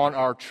upon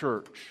our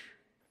church.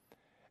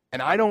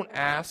 And I don't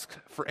ask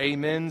for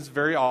amens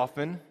very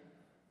often,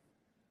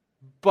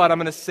 but I'm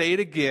going to say it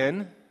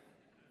again.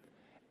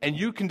 And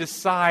you can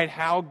decide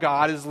how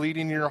God is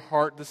leading your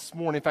heart this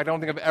morning. In fact, I don't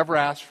think I've ever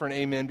asked for an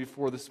amen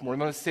before this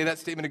morning. I'm going to say that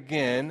statement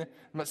again.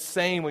 I'm not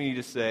saying what you need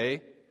to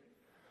say,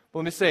 but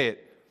let me say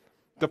it.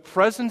 The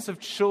presence of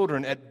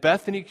children at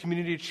Bethany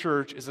Community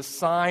Church is a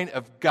sign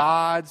of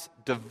God's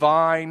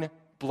divine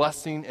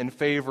blessing and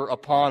favor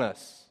upon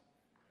us.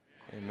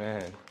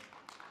 Amen. Amen.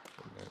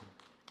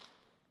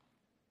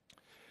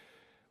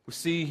 We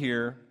see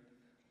here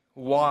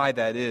why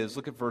that is.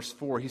 Look at verse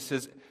 4. He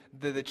says,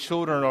 the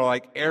children are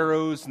like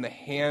arrows in the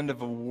hand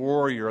of a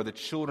warrior, or the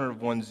children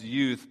of one's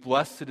youth.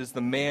 Blessed is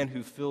the man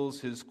who fills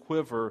his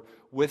quiver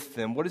with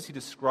them. What is he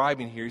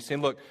describing here? He's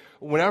saying, look,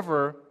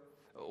 whenever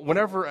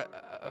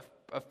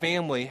a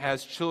family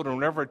has children,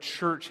 whenever a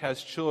church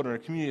has children, a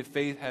community of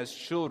faith has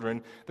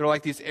children, they're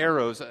like these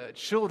arrows.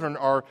 Children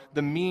are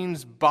the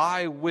means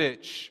by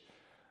which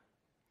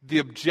the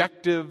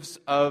objectives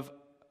of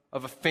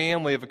a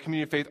family, of a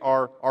community of faith,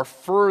 are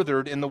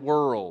furthered in the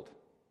world.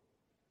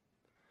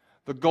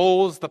 The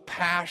goals, the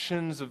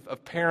passions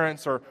of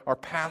parents are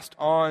passed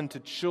on to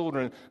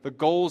children. The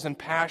goals and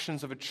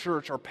passions of a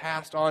church are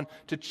passed on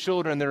to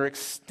children. They're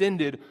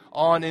extended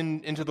on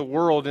into the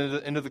world,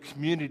 into the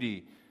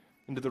community,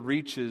 into the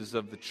reaches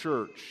of the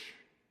church.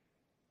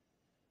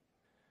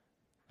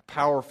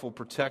 Powerful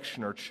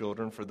protection are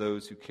children for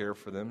those who care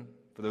for them,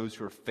 for those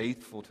who are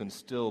faithful to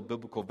instill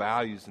biblical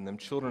values in them.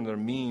 Children are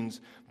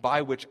means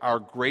by which our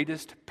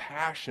greatest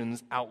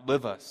passions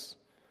outlive us.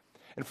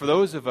 And for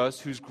those of us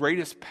whose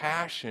greatest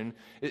passion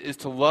is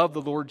to love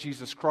the Lord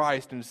Jesus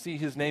Christ and to see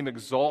His name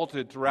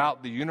exalted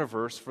throughout the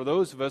universe, for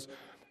those of us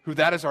who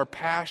that is our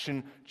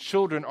passion,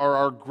 children are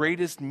our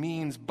greatest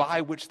means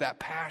by which that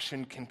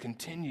passion can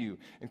continue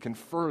and can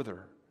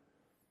further.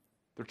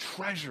 They're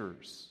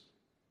treasures.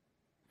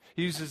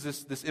 He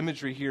uses this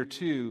imagery here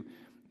too.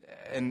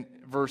 In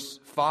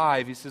verse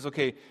 5, he says,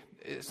 okay,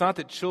 it's not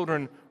that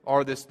children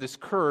are this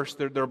curse,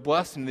 they're a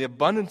blessing. The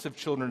abundance of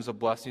children is a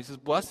blessing. He says,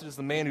 blessed is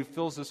the man who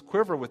fills this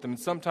quiver with them. And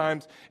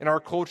sometimes in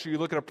our culture, you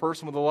look at a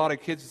person with a lot of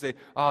kids and say,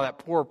 oh, that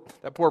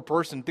poor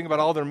person, think about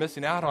all they're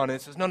missing out on. And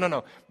it says,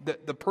 no.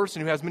 The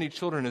person who has many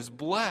children is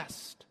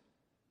blessed.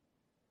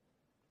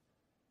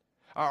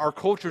 Our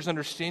culture's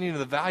understanding of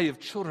the value of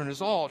children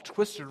is all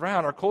twisted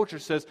around. Our culture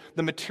says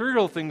the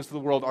material things of the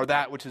world are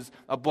that which is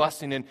a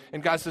blessing.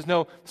 And God says,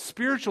 no,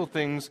 spiritual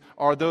things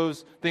are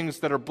those things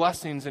that are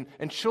blessings.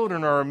 And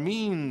children are a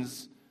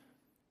means,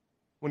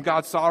 when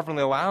God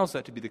sovereignly allows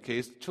that to be the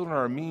case, children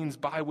are a means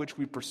by which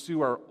we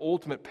pursue our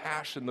ultimate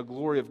passion, the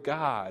glory of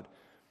God,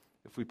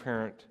 if we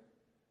parent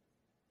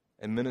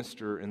and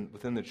minister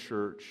within the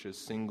church as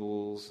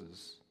singles,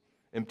 as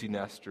empty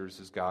nesters,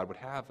 as God would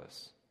have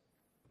us.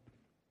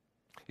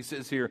 He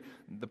says here,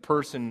 the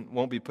person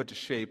won't be put to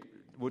shame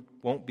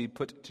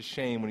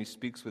when he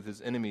speaks with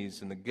his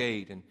enemies in the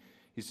gate. And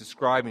he's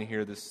describing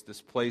here this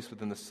place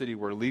within the city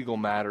where legal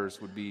matters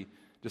would be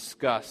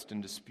discussed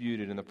and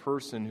disputed. And the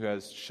person who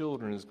has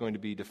children is going to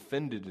be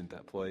defended in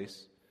that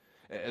place.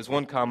 As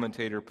one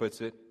commentator puts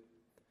it,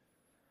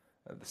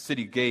 the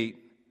city gate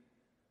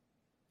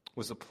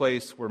was a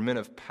place where men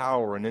of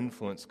power and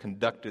influence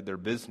conducted their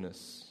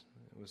business.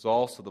 was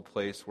also the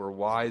place where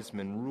wise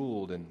men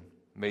ruled and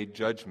made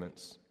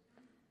judgments.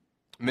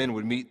 Men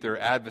would meet their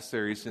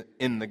adversaries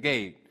in the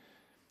gate.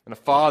 And a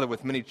father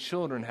with many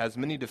children has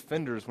many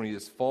defenders when he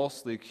is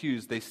falsely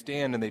accused. They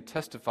stand and they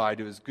testify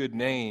to his good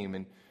name,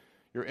 and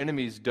your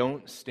enemies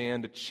don't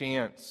stand a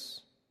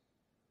chance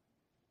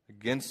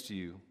against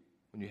you.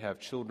 When you have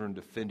children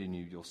defending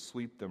you, you'll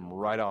sweep them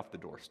right off the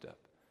doorstep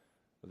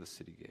of the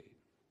city gate.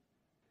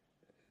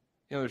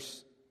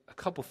 There's a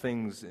couple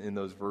things in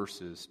those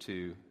verses,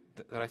 too,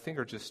 that I think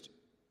are just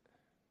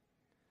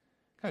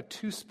kind of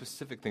two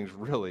specific things,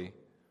 really,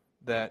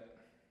 that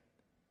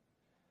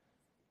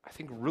I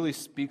think really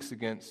speaks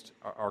against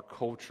our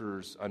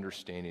culture's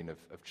understanding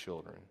of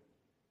children.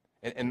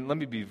 And let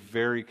me be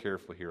very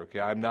careful here,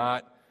 okay?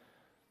 Let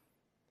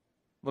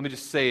me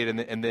just say it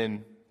and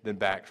then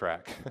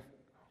backtrack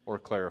or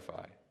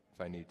clarify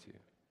if I need to.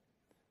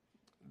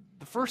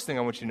 The first thing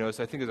I want you to notice,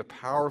 I think, is a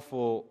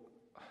powerful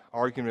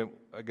argument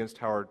against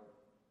how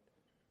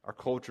our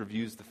culture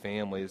views the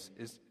family is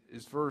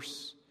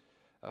verse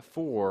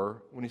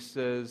 4, when he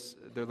says,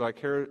 they're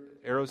like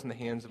arrows in the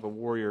hands of a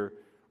warrior,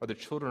 are the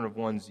children of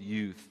one's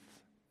youth.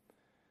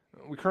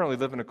 We currently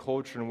live in a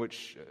culture in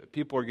which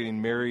people are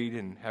getting married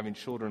and having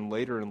children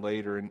later and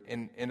later,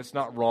 and it's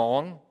not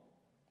wrong.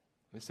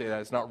 Let me say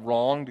that. It's not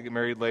wrong to get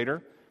married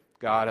later.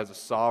 God has a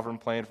sovereign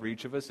plan for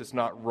each of us. It's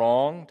not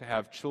wrong to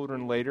have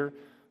children later,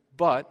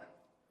 but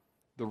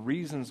the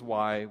reasons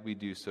why we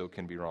do so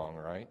can be wrong,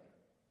 right?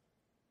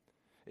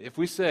 If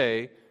we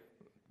say,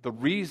 the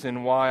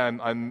reason why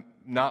I'm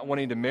not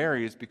wanting to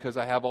marry is because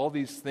I have all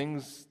these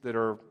things that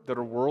are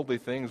worldly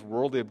things,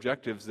 worldly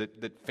objectives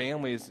that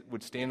families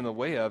would stand in the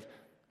way of,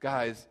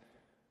 guys,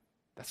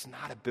 that's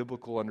not a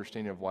biblical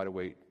understanding of why to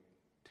wait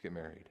to get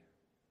married.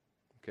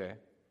 Okay?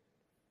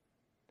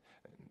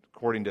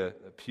 According to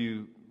a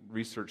Pew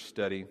Research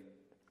study,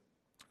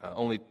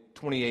 only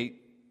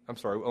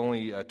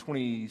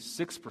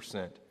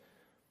 26%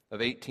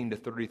 of 18 to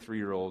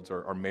 33-year-olds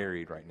are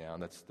married right now,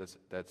 and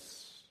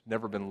that's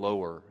never been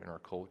lower in our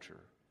culture.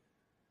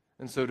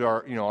 And so to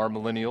our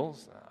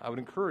millennials, I would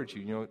encourage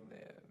you,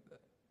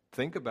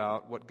 think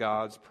about what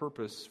God's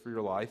purpose for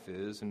your life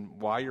is and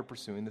why you're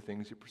pursuing the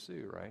things you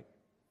pursue, right?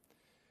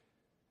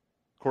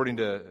 According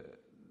to a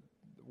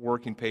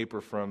working paper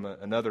from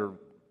another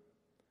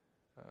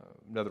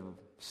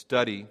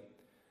study,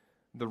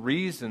 the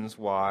reasons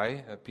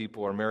why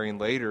people are marrying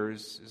later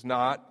is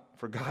not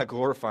for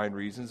God-glorifying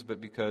reasons, but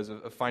because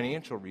of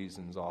financial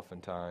reasons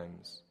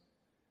oftentimes.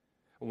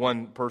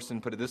 One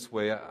person put it this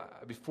way,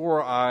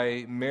 before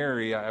I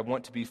marry, I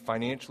want to be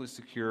financially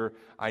secure.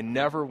 I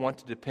never want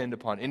to depend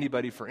upon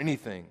anybody for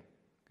anything.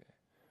 Okay.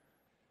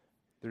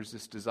 There's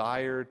this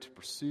desire to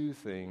pursue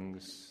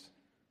things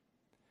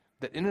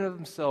that in and of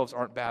themselves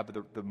aren't bad,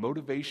 but the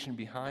motivation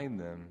behind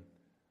them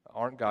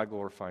aren't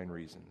God-glorifying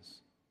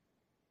reasons.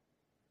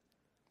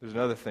 There's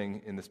another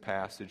thing in this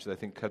passage that I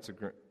think cuts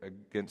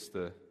against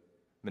the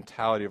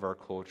mentality of our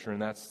culture,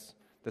 and that's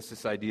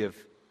this idea of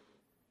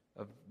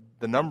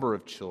the number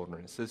of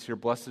children. It says here,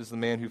 blessed is the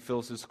man who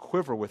fills his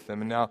quiver with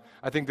them. And now,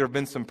 I think there have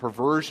been some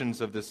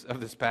perversions of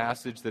this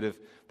passage that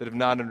have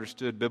not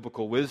understood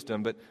biblical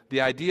wisdom, but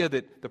the idea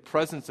that the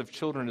presence of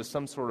children is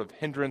some sort of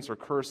hindrance or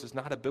curse is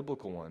not a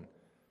biblical one.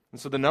 And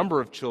so the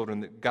number of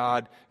children that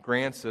God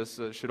grants us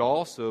should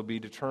also be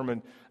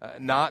determined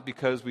not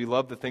because we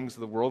love the things of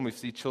the world and we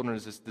see children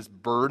as this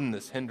burden,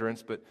 this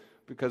hindrance, but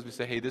because we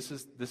say, hey, this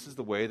is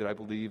the way that I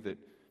believe that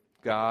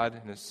God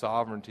and His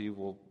sovereignty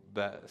will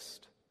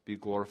best be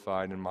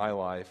glorified in my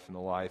life and the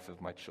life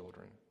of my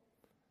children.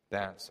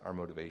 That's our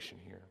motivation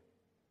here.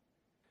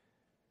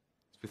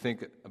 As we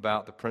think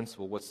about the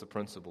principle, what's the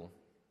principle?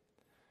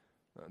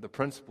 The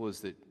principle is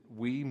that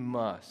we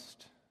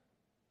must,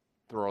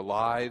 through our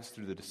lives,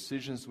 through the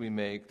decisions we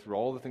make, through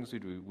all the things we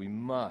do, we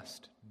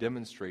must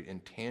demonstrate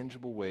in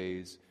tangible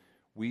ways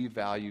we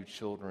value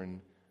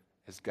children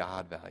as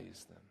God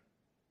values them.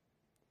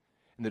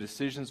 And the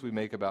decisions we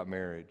make about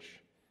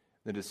marriage,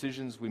 the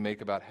decisions we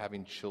make about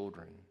having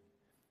children,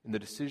 and the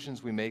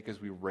decisions we make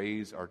as we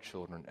raise our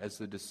children,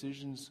 as we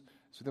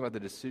think about the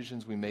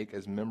decisions we make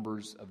as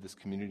members of this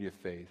community of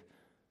faith,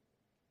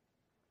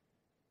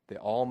 they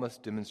all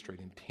must demonstrate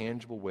in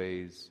tangible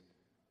ways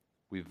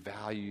we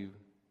value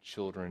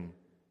children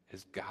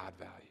as God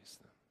values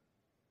them.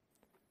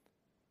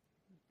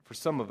 For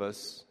some of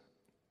us,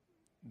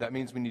 that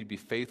means we need to be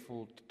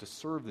faithful to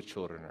serve the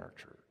children in our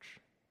church.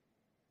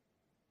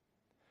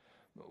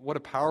 What a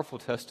powerful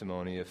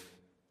testimony if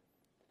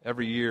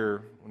every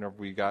year, whenever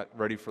we got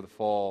ready for the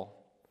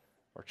fall,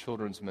 our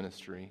children's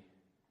ministry,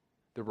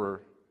 there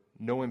were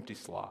no empty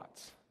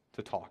slots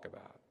to talk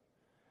about.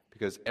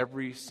 Because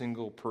every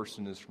single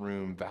person in this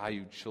room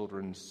valued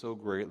children so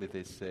greatly,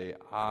 they say,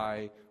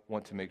 I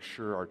want to make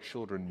sure our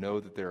children know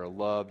that they are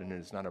loved and it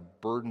is not a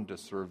burden to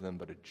serve them,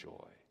 but a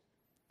joy.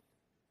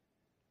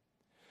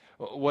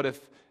 What if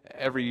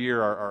every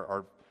year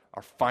our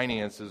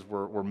finances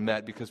were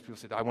met because people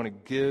said, I want to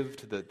give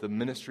to the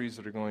ministries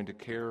that are going to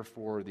care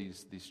for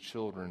these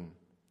children.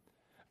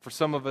 For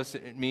some of us,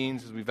 it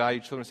means as we value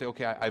children, say,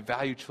 okay, I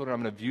value children.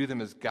 I'm going to view them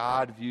as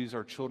God views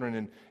our children,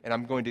 and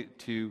I'm going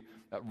to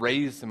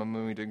raise them. I'm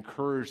going to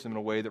encourage them in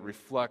a way that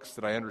reflects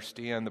that I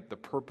understand the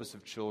purpose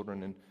of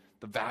children and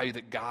the value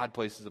that God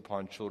places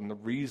upon children, the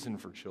reason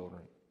for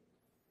children.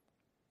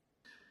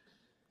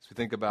 As we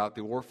think about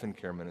the orphan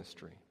care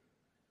ministry,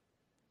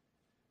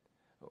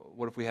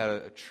 what if we had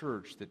a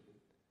church that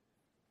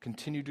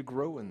continued to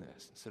grow in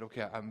this and said,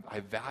 okay, I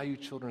value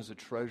children as a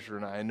treasure,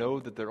 and I know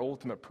that their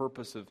ultimate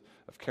purpose of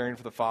caring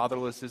for the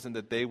fatherless isn't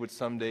that they would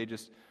someday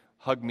just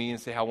hug me and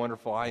say how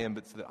wonderful I am,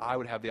 but so that I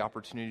would have the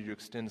opportunity to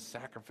extend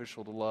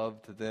sacrificial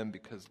love to them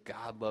because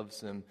God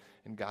loves them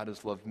and God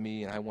has loved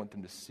me, and I want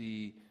them to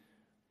see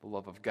the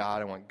love of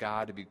God. I want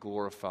God to be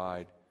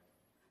glorified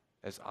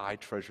as I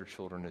treasure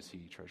children as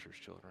He treasures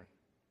children.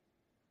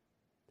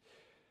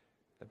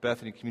 At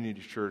Bethany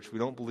Community Church, we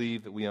don't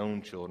believe that we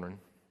own children.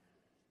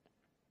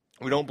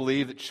 We don't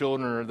believe that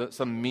children are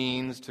some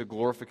means to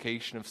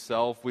glorification of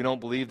self. We don't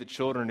believe that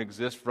children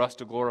exist for us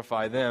to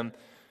glorify them.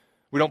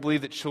 We don't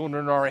believe that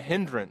children are a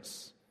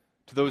hindrance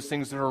to those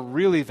things that are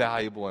really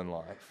valuable in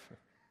life.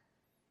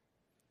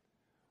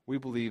 We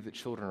believe that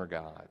children are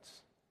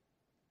God's.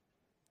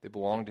 They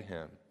belong to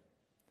Him.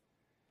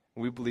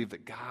 And we believe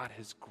that God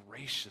has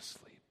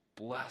graciously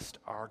blessed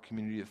our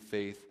community of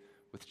faith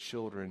with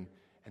children,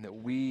 and that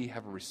we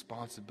have a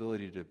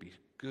responsibility to be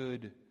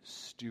good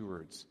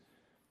stewards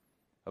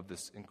of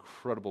this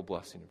incredible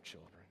blessing of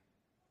children.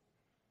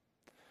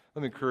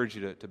 Let me encourage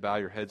you to bow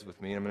your heads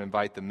with me. I'm going to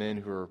invite the men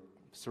who are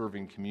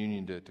serving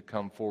communion to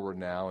come forward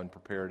now and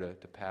prepare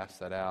to pass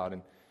that out.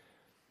 And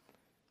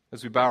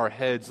as we bow our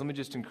heads, let me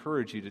just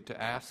encourage you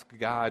to ask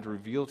God to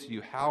reveal to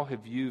you, how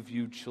have you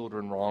viewed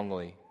children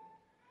wrongly?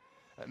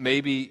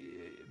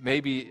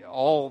 Maybe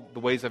all the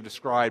ways I've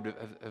described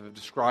have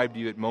described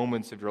you at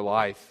moments of your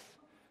life.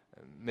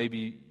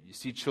 Maybe you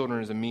see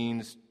children as a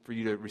means for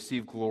you to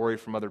receive glory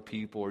from other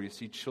people, or you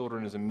see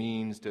children as a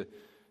means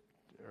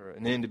or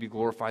an end to be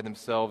glorified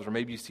themselves, or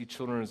maybe you see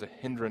children as a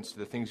hindrance to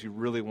the things you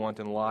really want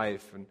in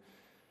life, and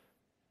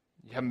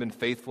you haven't been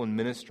faithful in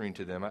ministering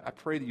to them. I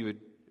pray that you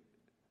would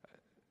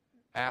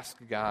ask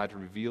God to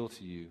reveal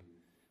to you,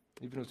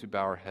 even as we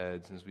bow our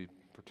heads and as we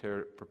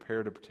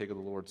prepare to partake of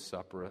the Lord's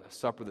Supper, a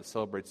supper that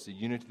celebrates the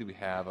unity that we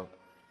have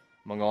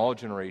among all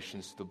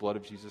generations through the blood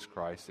of Jesus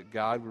Christ, that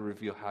God would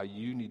reveal how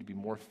you need to be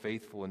more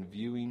faithful in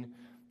viewing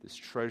this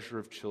treasure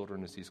of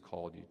children as He's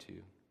called you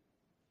to.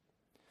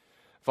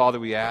 Father,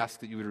 we ask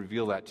that you would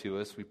reveal that to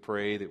us. We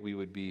pray that we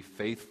would be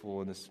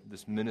faithful in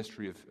this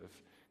ministry of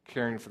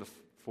caring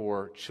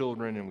for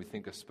children, and we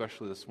think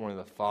especially this morning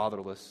the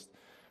fatherless,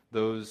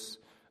 those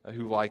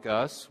who, like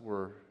us,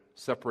 were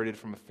separated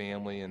from a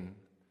family, and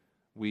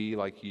we,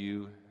 like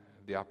you,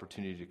 have the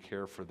opportunity to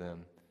care for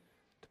them,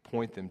 to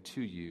point them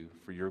to you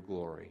for your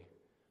glory.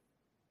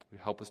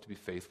 Help us to be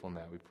faithful in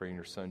that. We pray in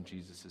your Son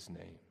Jesus'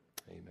 name.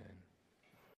 Amen.